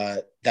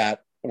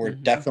that were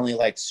definitely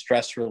like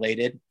stress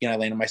related. I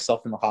landed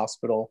myself in the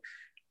hospital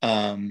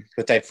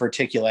with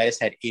diverticulitis,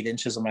 had 8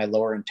 inches of my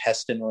lower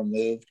intestine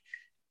removed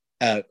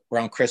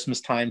around Christmas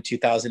time,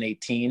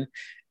 2018.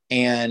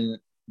 And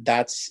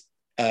that's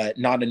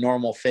not a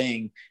normal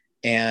thing.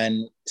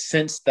 And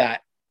since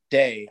that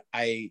day,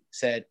 I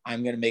said,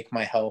 I'm going to make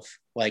my health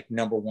like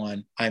number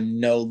one. I'm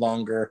no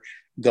longer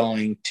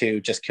going to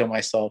just kill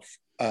myself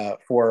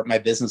for my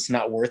business.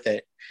 Not worth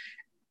it.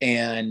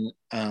 And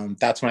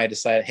that's when I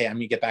decided, hey, I'm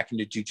gonna get back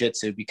into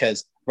jujitsu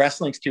because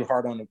wrestling's too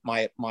hard on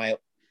my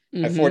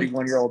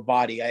 41-year-old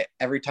body.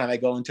 Every time I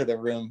go into the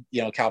room,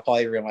 Cal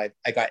Poly room,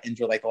 I got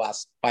injured like the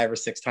last 5 or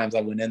 6 times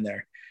I went in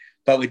there.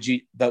 But with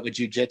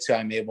jujitsu,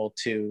 I'm able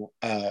to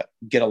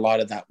get a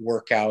lot of that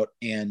workout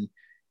and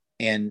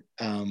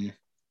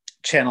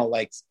channel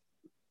like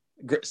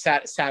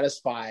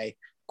satisfy,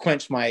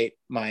 quench my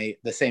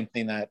the same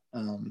thing that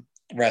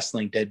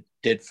wrestling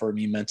did for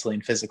me mentally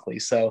and physically.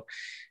 So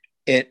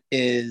it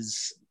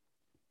is,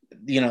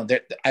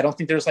 I don't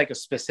think there's like a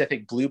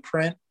specific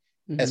blueprint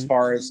as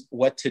far as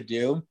what to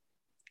do,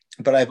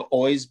 but I've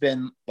always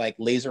been like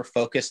laser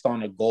focused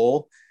on a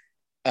goal,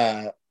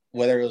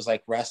 whether it was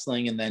like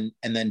wrestling and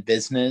then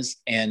business,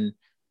 and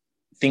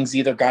things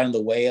either got in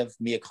the way of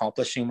me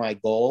accomplishing my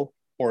goal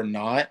or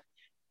not.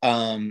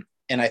 And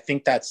I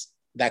think that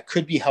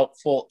could be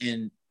helpful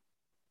and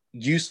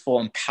useful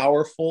and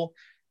powerful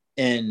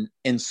in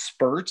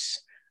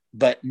spurts,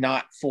 but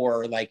not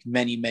for like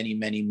many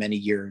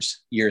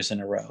years in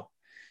a row,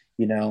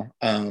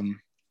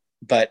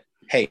 but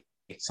hey,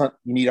 you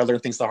need to learn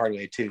things the hard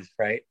way too,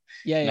 right?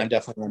 And I'm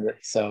definitely one of it.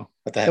 So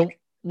what the heck?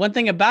 One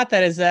thing about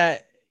that is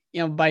that,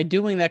 by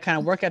doing that kind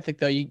of work ethic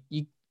though, you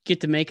get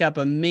to make up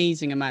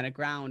amazing amount of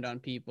ground on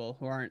people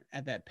who aren't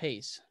at that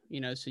pace,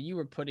 so you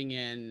were putting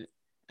in,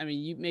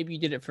 maybe you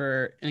did it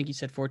for, I think you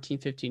said 14,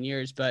 15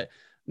 years, but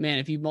man,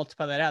 if you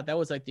multiply that out, that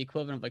was like the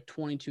equivalent of like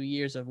 22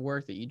 years of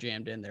work that you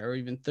jammed in there, or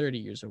even 30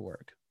 years of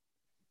work.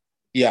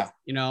 Yeah.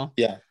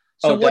 Yeah.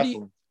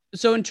 So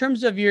so in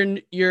terms of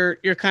your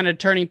kind of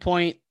turning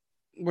point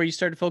where you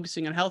started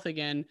focusing on health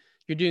again,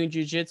 you're doing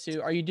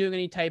jujitsu. Are you doing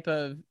any type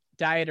of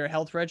diet or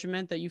health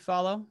regimen that you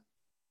follow?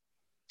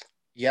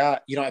 Yeah.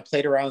 I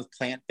played around with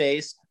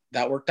plant-based.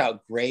 That worked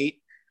out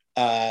great.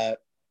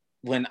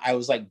 When I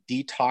was like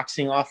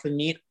detoxing off of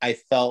meat, I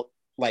felt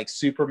like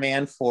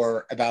Superman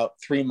for about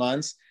 3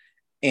 months.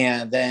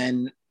 And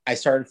then I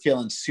started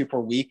feeling super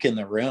weak in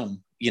the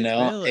room,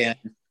 Really? and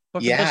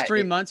but for those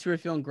 3 months you were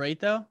feeling great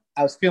though?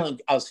 I was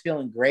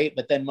feeling great.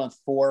 But then month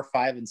 4,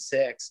 5, and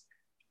 6,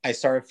 I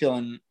started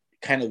feeling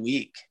kind of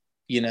weak,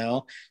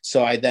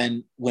 So I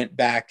then went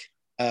back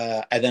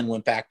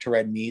to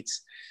red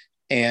meats,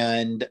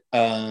 and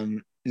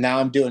now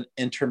I'm doing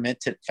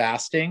intermittent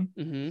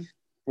fasting,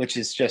 which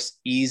is just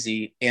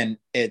easy, and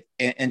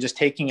just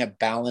taking a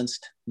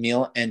balanced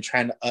meal and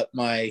trying to up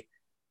my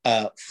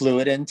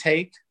fluid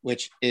intake,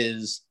 which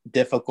is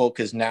difficult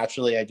because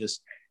naturally I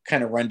just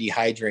kind of run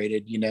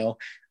dehydrated,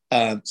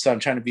 so I'm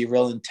trying to be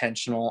real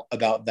intentional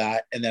about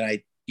that. And then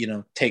I,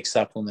 take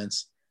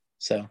supplements.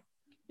 So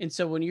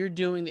when you're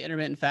doing the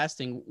intermittent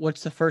fasting,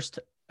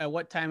 at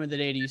what time of the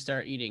day do you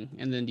start eating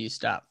and then do you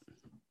stop?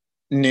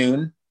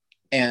 Noon,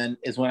 and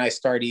is when I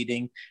start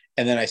eating,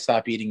 and then I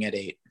stop eating at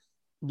 8.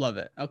 Love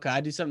it. Okay. I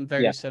do something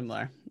very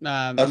similar.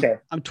 Okay.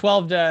 I'm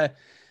 12 to,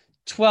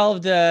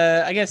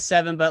 I guess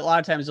 7, but a lot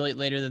of times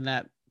later than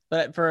that.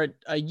 But for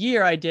a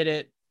year, I did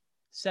it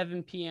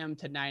 7 p.m.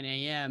 to 9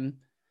 a.m.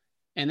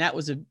 And that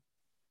was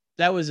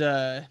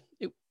a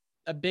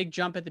big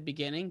jump at the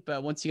beginning,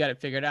 but once you got it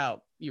figured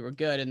out, you were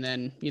good. And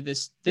then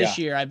this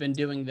year I've been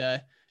doing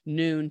the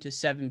noon to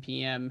 7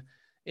 p.m.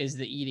 is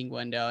the eating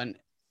window. And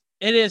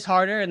it is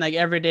harder. And like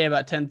every day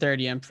about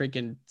 10:30, I'm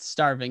freaking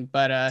starving,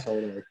 but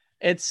totally.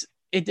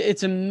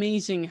 It's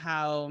amazing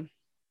how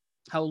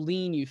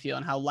lean you feel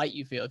and how light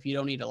you feel if you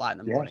don't eat a lot in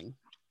the morning.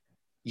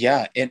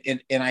 Yeah.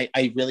 And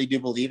I really do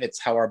believe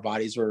it's how our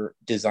bodies were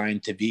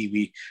designed to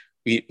be.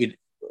 We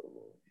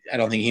I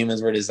don't think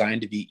humans were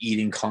designed to be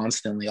eating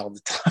constantly all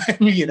the time.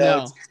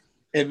 No.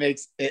 It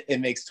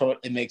makes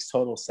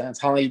total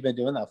sense. How long have you been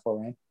doing that for,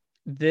 Ryan?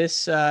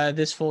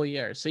 This full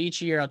year. So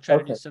each year I'll try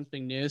to do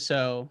something new.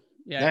 So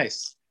yeah.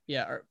 Nice.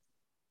 Yeah.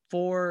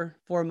 4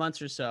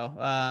 months or so.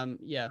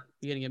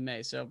 Beginning of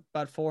May. So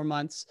about 4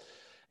 months.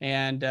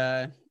 And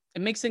it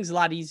makes things a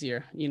lot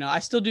easier. I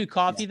still do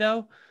coffee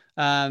though.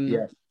 I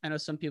know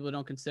some people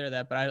don't consider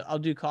that, but I'll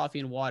do coffee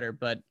and water,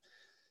 but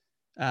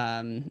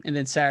and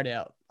then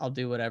Saturday I'll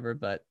do whatever.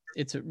 But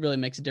it really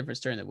makes a difference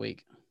during the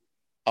week.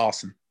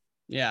 Awesome.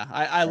 Yeah,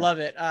 I love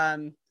it.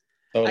 Totally.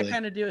 I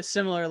kind of do a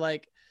similar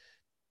like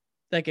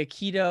a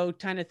keto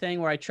kind of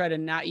thing where I try to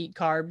not eat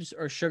carbs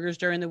or sugars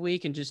during the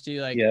week and just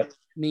do like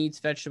meats,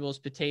 vegetables,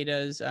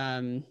 potatoes.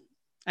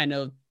 I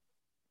know,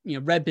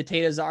 red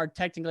potatoes are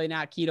technically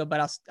not keto,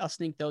 but I'll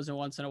sneak those in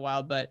once in a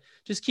while. But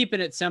just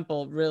keeping it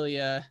simple really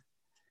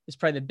is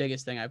probably the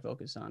biggest thing I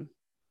focus on.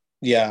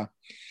 Yeah.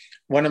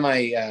 One of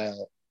my,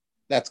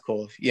 that's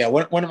cool. Yeah.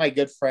 One of my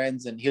good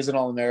friends, and he was an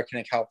All-American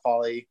at Cal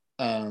Poly.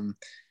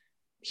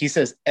 He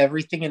says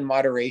everything in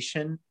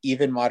moderation,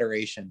 even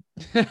moderation.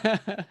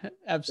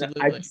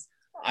 Absolutely.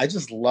 I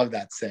just love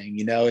that saying,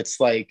 it's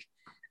like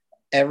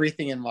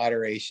everything in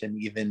moderation,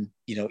 even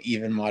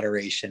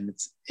moderation.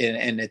 It's,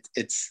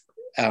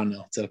 I don't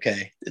know. It's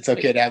okay. It's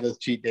okay to have those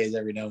cheat days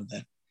every now and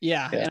then.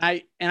 Yeah.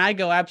 And I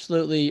go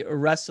absolutely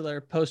wrestler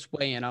post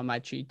weigh-in on my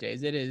cheat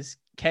days. It is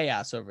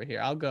chaos over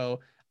here. I'll go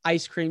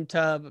ice cream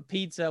tub,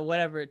 pizza,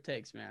 whatever it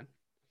takes, man.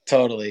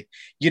 Totally.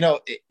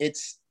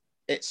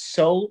 It's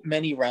so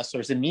many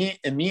wrestlers, and me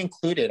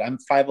included. I'm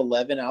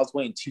 5'11". I was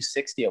weighing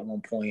 260 at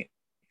one point.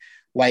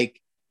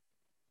 Like,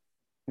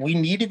 we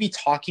need to be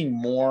talking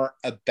more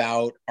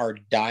about our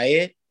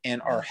diet and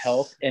our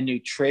health and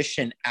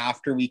nutrition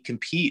after we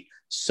compete.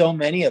 So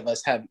many of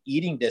us have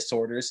eating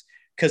disorders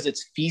because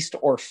it's feast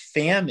or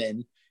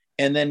famine.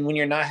 And then when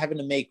you're not having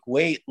to make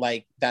weight,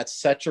 like,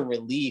 that's such a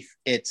relief.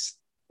 It's,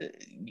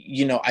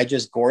 I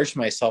just gorged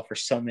myself for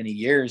so many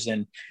years,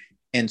 and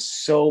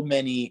so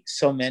many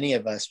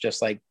of us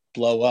just like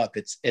blow up.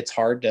 It's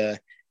hard to,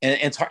 and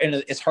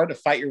it's hard to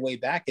fight your way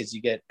back as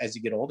you get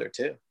older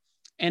too.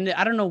 And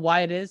I don't know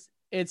why it is.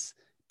 It's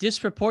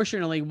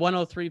disproportionately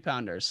 103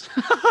 pounders.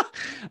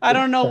 I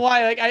don't know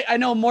why. Like, I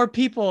know more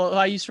people who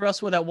I used to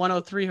wrestle with at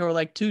 103 who are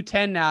like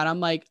 210 now. And I'm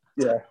like,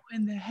 yeah, what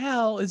in the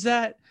hell is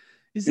that?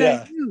 Is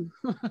that you?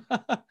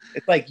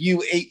 It's like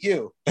you ate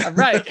you.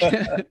 Right.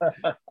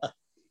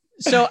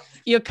 So,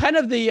 kind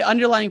of the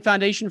underlying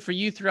foundation for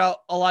you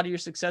throughout a lot of your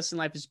success in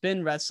life has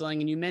been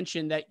wrestling. And you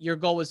mentioned that your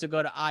goal was to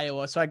go to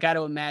Iowa. So I got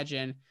to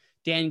imagine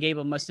Dan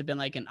Gable must have been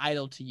like an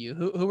idol to you.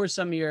 Who were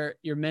some of your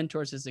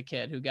mentors as a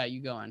kid who got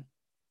you going?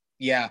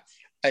 Yeah.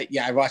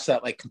 I watched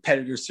that like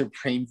Competitor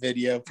Supreme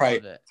video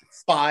probably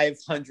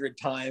 500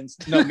 times,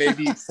 no,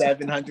 maybe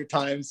 700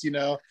 times,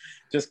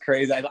 just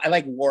crazy. I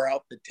like wore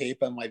out the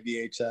tape on my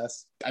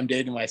VHS. I'm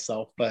dating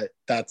myself, but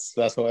that's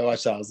what I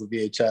watched. That was the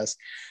VHS.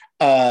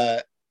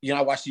 I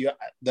watched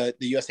the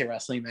USA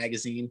Wrestling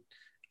magazine,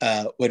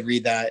 would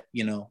read that,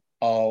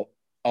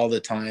 all the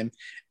time.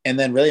 And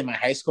then really my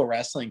high school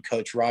wrestling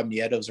coach, Rob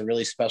Nieto, was a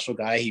really special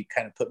guy. He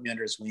kind of put me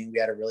under his wing. We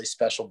had a really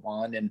special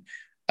bond, and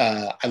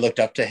I looked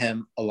up to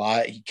him a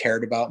lot. He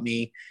cared about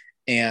me,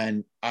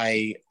 and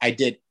I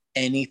did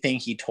anything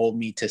he told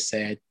me to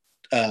say.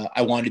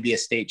 I wanted to be a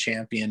state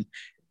champion,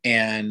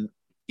 and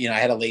I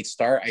had a late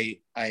start.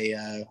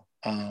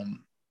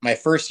 My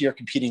first year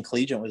competing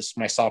collegiate was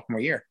my sophomore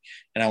year,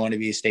 and I wanted to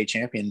be a state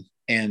champion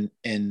in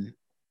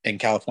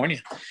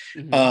California.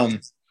 Mm-hmm.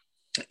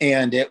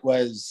 And it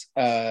was,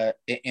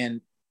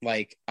 and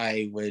like,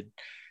 I would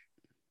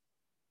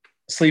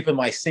sleep in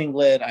my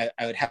singlet. I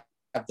would have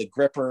the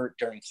gripper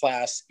during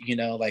class,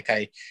 like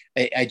I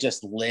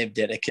just lived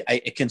it.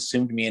 It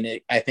consumed me.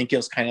 And I think it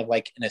was kind of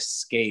like an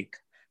escape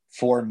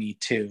for me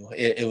too.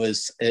 It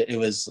was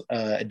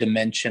a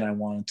dimension I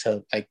wanted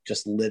to like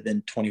just live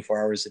in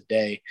 24 hours a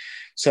day.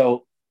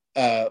 So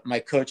my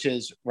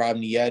coaches, Rob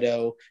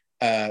Nieto,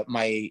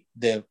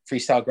 the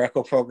freestyle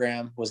Greco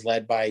program was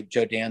led by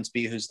Joe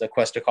Dansby, who's the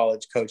Cuesta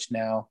College coach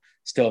now,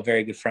 still a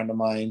very good friend of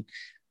mine.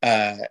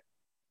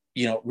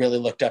 Really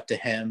looked up to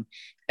him.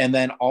 And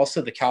then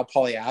also the Cal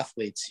Poly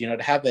athletes,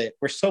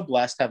 we're so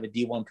blessed to have a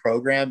D1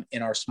 program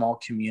in our small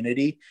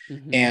community,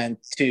 mm-hmm. and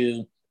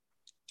to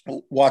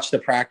watch the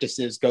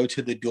practices, go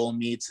to the dual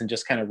meets, and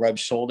just kind of rub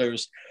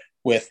shoulders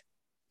with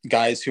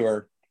guys who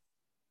are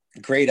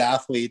great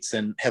athletes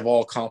and have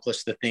all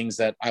accomplished the things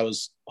that I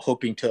was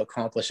hoping to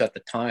accomplish at the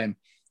time.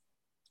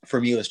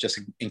 For me, it was just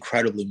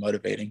incredibly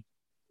motivating.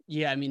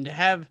 Yeah. I mean, to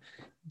have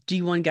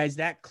D1 guys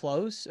that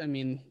close, I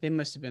mean, they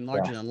must've been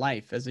larger than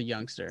life as a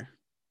youngster.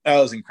 That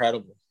was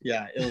incredible.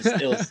 Yeah. It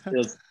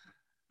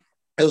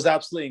was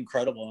absolutely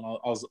incredible. And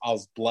I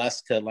was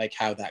blessed to like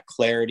have that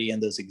clarity and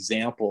those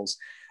examples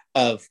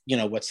of,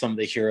 what some of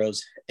the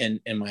heroes in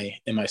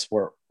my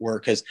sport were.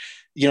 Cause,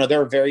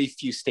 there are very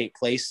few state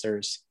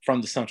placers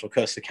from the Central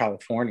Coast of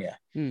California.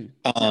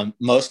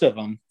 Most of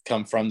them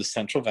come from the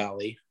Central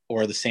Valley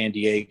or the San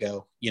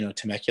Diego,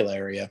 Temecula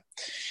area.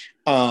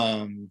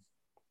 So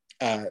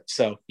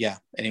yeah,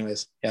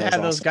 anyways. Yeah,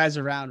 have those guys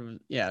around.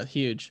 Yeah.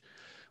 Huge.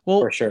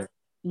 Well, for sure.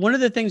 One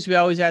of the things we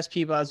always ask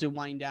people as we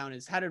wind down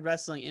is, how did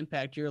wrestling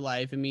impact your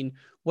life? I mean,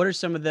 what are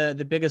some of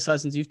the biggest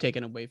lessons you've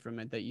taken away from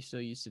it that you still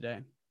use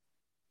today?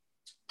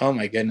 Oh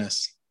my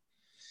goodness.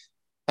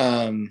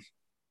 I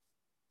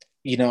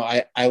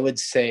would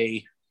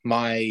say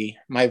my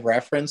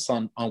reference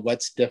on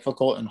what's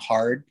difficult and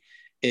hard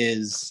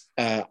is,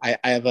 I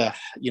have a,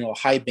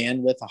 high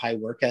bandwidth, a high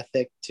work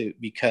ethic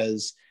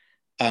because,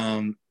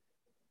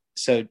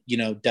 so, you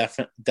know,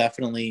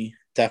 definitely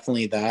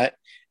that.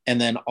 And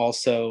then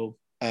also,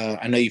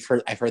 I know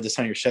I've heard this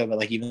on your show, but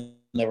like, even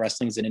though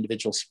wrestling is an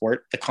individual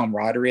sport, the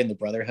camaraderie and the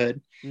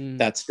brotherhood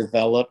that's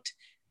developed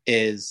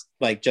is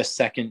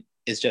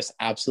just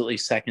absolutely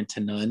second to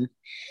none.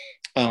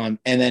 And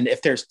then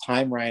if there's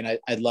time, Ryan,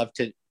 I'd love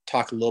to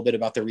talk a little bit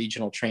about the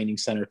regional training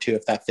center too,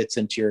 if that fits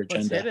into your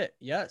agenda. Let's hit it.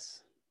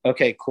 Yes.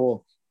 Okay,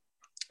 cool.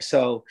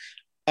 So,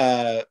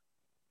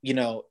 you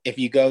know, if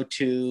you go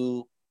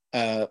to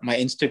my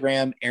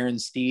Instagram, Aaron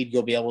Steed,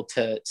 you'll be able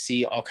to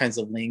see all kinds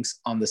of links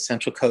on the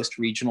Central Coast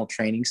Regional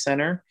Training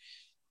Center.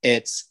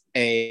 It's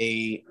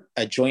a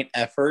joint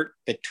effort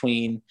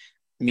between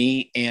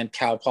me and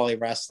Cal Poly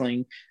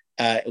Wrestling.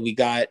 We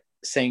got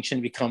sanctioned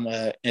to become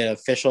an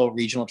official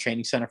regional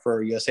training center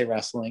for USA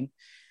Wrestling.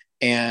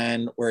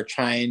 And we're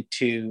trying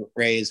to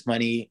raise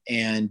money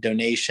and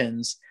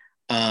donations,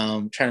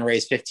 trying to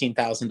raise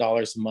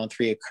 $15,000 a month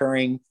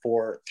reoccurring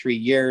for 3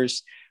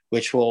 years,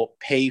 which will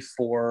pay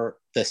for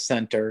the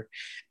center.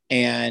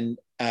 And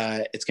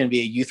it's going to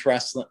be a youth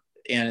wrestling,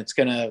 and it's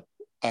going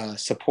to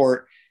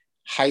support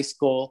high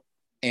school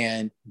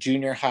and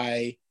junior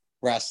high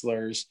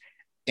wrestlers,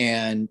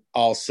 and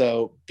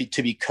also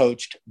to be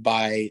coached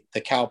by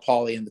the Cal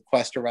Poly and the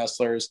Questa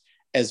wrestlers,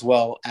 as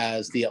well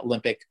as the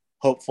Olympic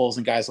hopefuls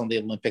and guys on the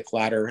Olympic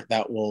ladder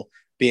that will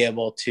be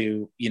able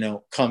to, you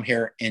know, come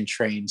here and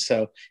train.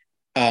 So,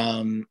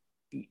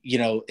 you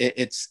know,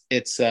 it's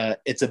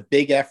a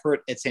big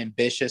effort. It's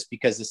ambitious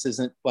because this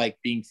isn't like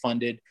being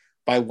funded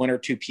by one or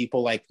two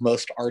people like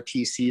most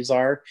RTCs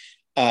are.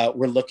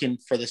 We're looking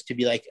for this to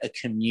be like a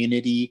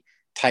community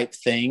type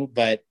thing,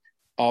 but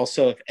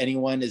also if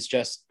anyone is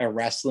just a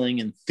wrestling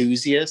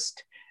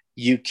enthusiast,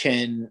 you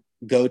can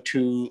go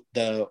to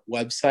the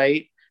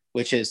website,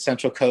 which is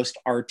Central Coast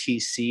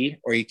RTC,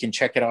 or you can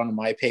check it out on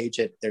my page.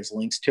 There's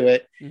links to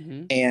it,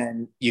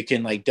 and you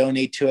can like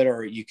donate to it,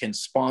 or you can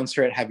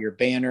sponsor it, have your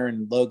banner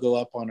and logo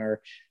up on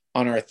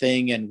our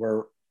thing. And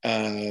we're,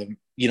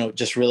 you know,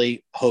 just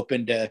really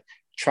hoping to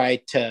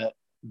try to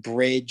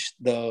bridge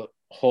the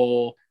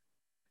whole,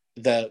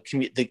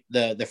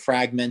 the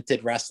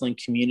fragmented wrestling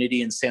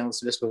community in San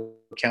Luis Obispo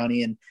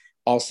County, and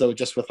also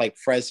just with like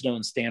Fresno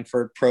and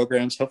Stanford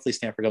programs. Hopefully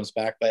Stanford comes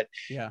back, but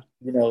yeah,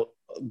 you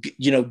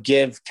know,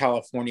 give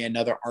California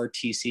another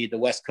RTC, the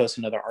West Coast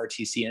another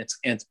RTC, and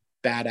it's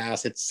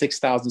badass. It's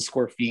 6,000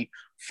 square feet,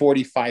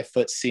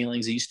 45-foot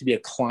ceilings. It used to be a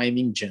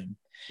climbing gym.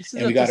 This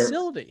is a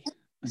facility.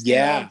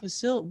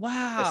 Facility.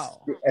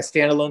 Wow. A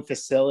standalone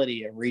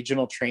facility, a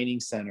regional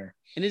training center.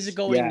 And is it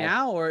going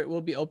now, or it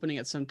will be opening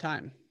at some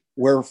time?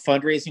 We're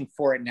fundraising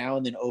for it now,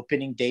 and then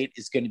opening date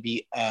is going to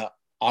be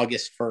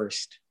August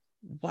 1st.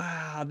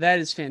 Wow, that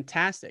is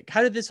fantastic.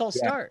 How did this all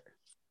start?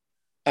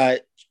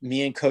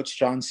 Me and Coach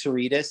John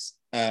Cerritos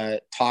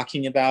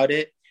talking about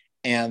it,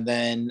 and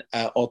then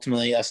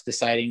ultimately us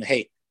deciding,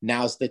 hey,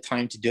 now's the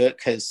time to do it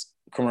because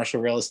commercial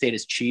real estate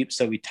is cheap.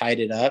 So we tied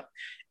it up,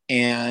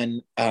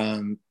 and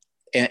Coach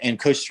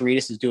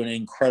Cerritos is doing an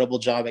incredible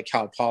job at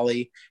Cal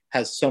Poly,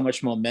 has so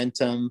much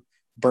momentum.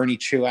 Bernie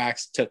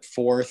Truax took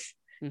fourth.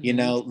 You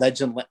know,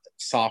 Legend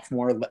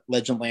sophomore,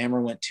 Legend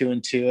Lammer went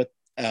 2-2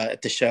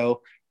 at the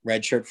show,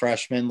 redshirt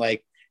freshman,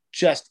 like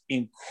just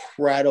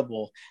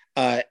incredible.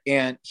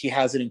 And he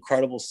has an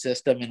incredible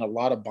system and a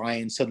lot of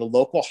buy-in. So the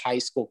local high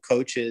school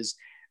coaches,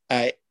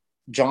 Coach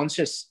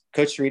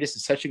Cerritos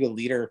is such a good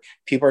leader.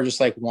 People are just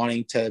like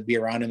wanting to be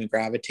around him and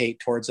gravitate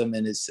towards him.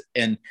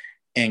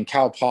 And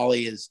Cal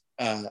Poly is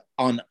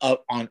on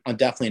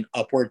definitely an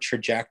upward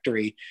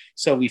trajectory.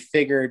 So we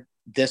figured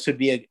this would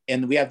be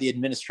and we have the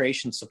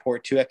administration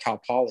support too at Cal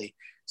Poly.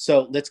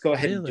 So let's go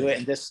ahead and do it.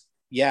 And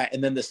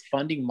and then this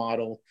funding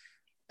model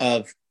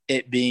of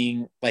it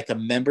being like a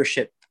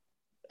membership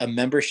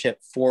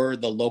for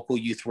the local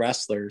youth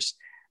wrestlers.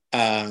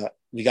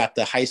 We got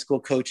the high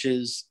school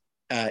coaches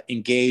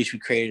engaged. We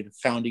created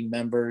founding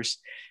members,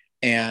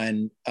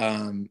 and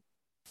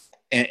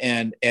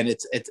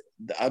it's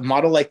a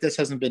model like this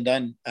hasn't been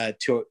done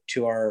to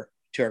our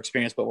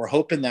experience, but we're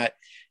hoping that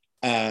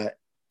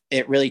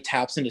it really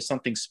taps into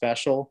something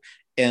special.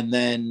 And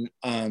then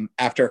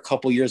after a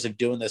couple years of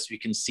doing this, we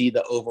can see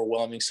the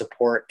overwhelming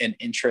support and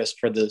interest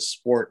for the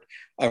sport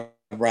of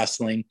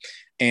wrestling.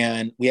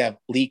 And we have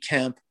Lee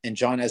Kemp and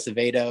John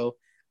Azevedo,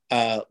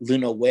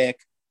 Luna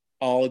Wick,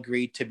 all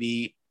agreed to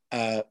be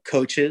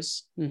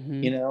coaches,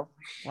 you know?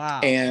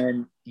 Wow.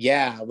 And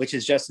which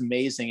is just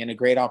amazing and a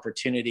great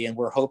opportunity. And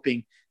we're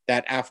hoping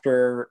that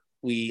after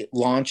we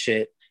launch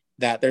it,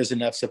 that there's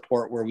enough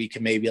support where we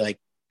can maybe like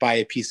buy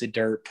a piece of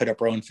dirt, put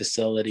up our own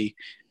facility,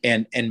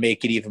 and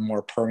make it even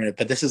more permanent.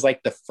 But this is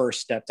like the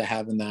first step to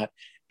having that.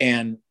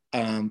 And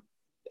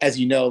as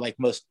you know, like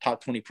most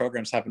top 20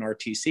 programs have an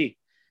RTC,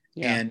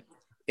 and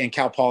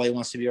Cal Poly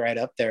wants to be right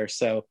up there.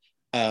 So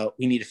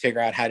we need to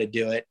figure out how to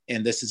do it.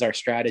 And this is our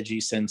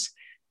strategy, since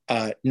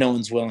no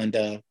one's willing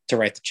to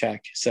write the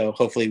check. So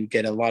hopefully we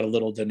get a lot of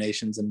little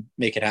donations and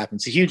make it happen.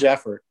 It's a huge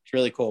effort. It's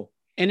really cool.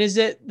 And is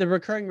it the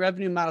recurring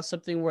revenue model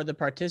something where the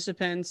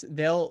participants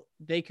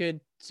they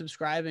could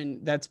subscribe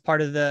and that's part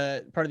of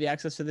the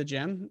access to the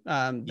gym?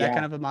 That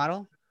kind of a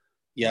model?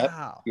 Yep.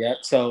 Wow. Yep.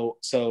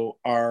 So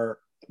our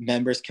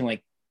members can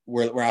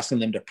we're asking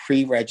them to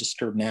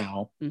pre-register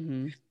now.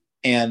 Mm-hmm.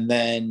 And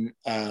then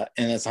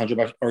it's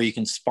 $100, or you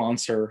can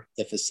sponsor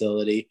the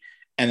facility.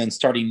 And then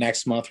starting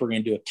next month, we're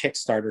going to do a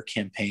Kickstarter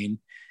campaign.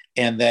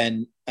 And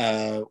then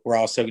we're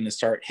also going to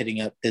start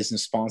hitting up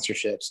business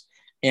sponsorships.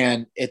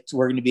 And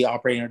we're going to be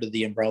operating under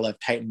the umbrella of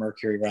Titan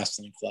Mercury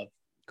Wrestling Club.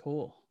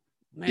 Cool.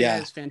 Man,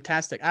 that is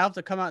fantastic. I'll have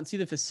to come out and see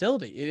the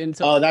facility. And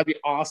so that'd be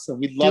awesome.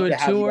 We'd love to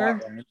have you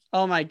out, Ryan.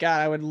 Oh my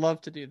God, I would love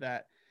to do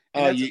that.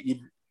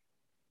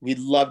 We'd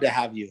love to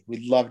have you.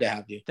 We'd love to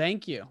have you.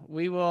 Thank you.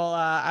 We will.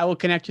 I will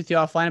connect with you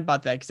offline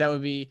about that, because that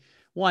would be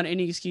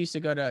any excuse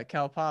to go to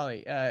Cal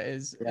Poly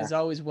is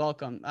always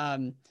welcome.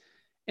 And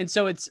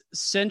so it's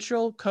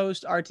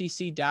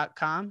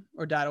centralcoastrtc.com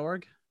or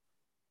 .org.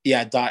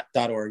 Yeah,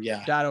 .org.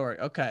 Yeah. .org.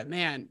 Okay,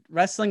 man.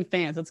 Wrestling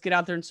fans, let's get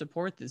out there and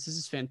support this. This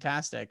is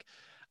fantastic.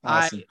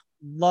 Awesome. I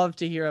love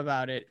to hear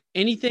about it.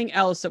 Anything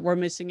else that we're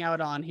missing out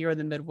on here in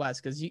the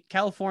Midwest? Because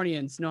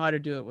Californians know how to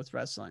do it with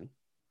wrestling.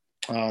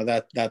 Oh,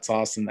 that's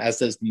awesome. As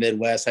does the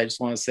Midwest. I just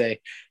want to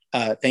say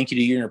thank you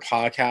to you and your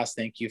podcast.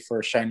 Thank you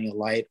for shining a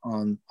light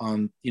on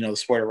the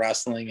sport of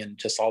wrestling and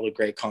just all the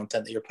great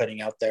content that you're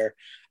putting out there.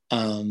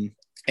 I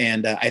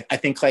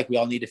think we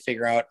all need to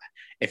figure out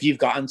if you've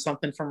gotten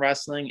something from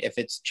wrestling, if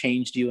it's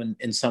changed you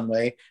in some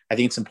way. I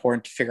think it's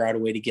important to figure out a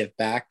way to give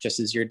back, just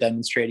as you're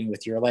demonstrating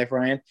with your life,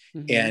 Ryan.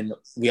 Mm-hmm. And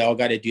we all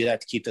got to do that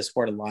to keep the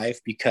sport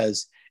alive,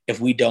 because if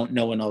we don't,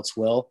 no one else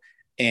will.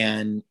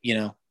 And,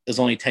 it was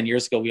only 10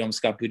 years ago, we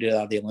almost got booted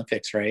out of the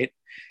Olympics. Right.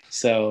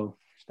 So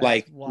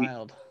that's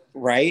wild.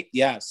 Right.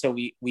 Yeah. So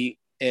we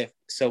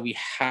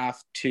have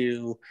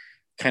to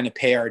kind of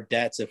pay our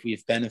debts if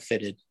we've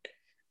benefited.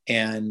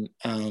 And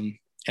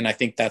I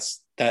think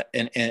that's that.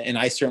 And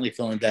I certainly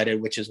feel indebted,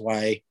 which is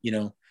why,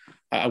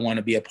 I want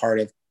to be a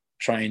part of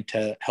trying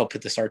to help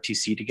put this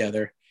RTC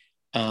together.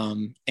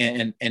 And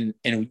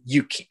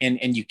you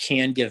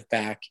can give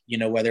back,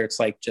 whether it's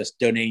just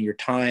donating your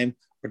time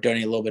or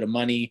donating a little bit of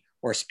money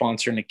or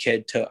sponsoring a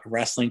kid to a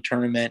wrestling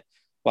tournament.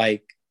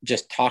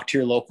 Just talk to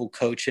your local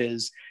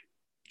coaches,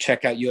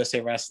 check out USA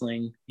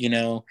Wrestling,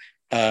 and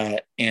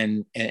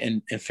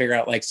figure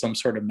out some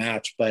sort of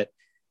match. But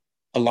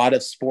a lot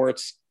of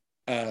sports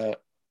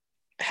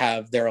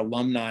have their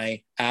alumni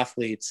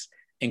athletes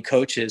and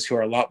coaches who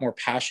are a lot more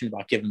passionate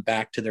about giving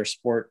back to their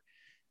sport.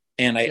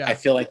 And I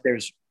feel like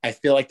there's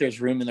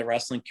room in the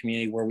wrestling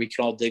community where we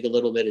can all dig a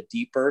little bit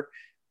deeper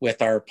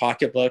with our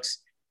pocketbooks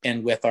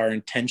and with our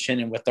intention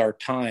and with our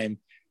time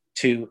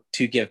to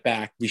give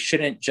back. We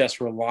shouldn't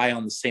just rely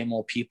on the same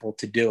old people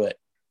to do it.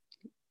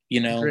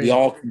 Agreed.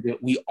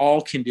 We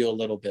all can do a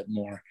little bit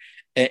more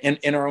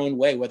in our own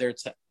way, whether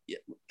it's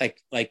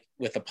like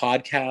with a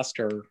podcast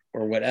or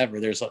whatever.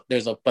 There's a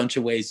bunch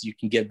of ways you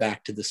can give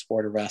back to the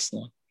sport of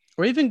wrestling.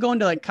 Or even going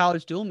to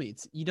college dual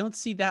meets. You don't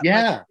see that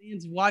much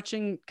fans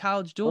watching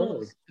college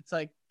duels. Totally. It's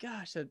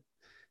gosh,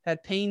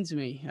 that pains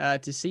me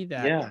to see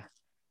that.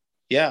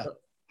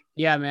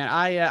 Yeah, man.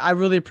 I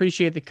really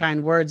appreciate the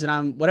kind words,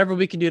 and whatever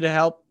we can do to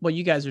help what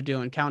you guys are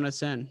doing, count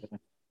us in.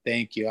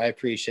 Thank you. I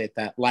appreciate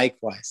that.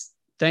 Likewise.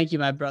 Thank you,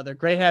 my brother.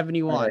 Great having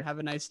you on. Right. Have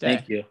a nice day.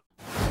 Thank you.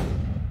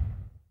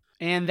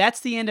 And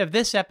that's the end of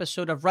this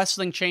episode of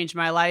Wrestling Changed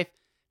My Life.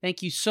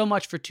 Thank you so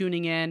much for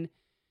tuning in.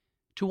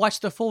 To watch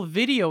the full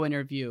video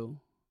interview,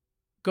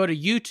 go to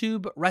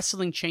YouTube,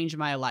 Wrestling Changed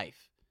My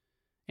Life.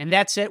 And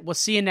that's it. We'll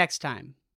see you next time.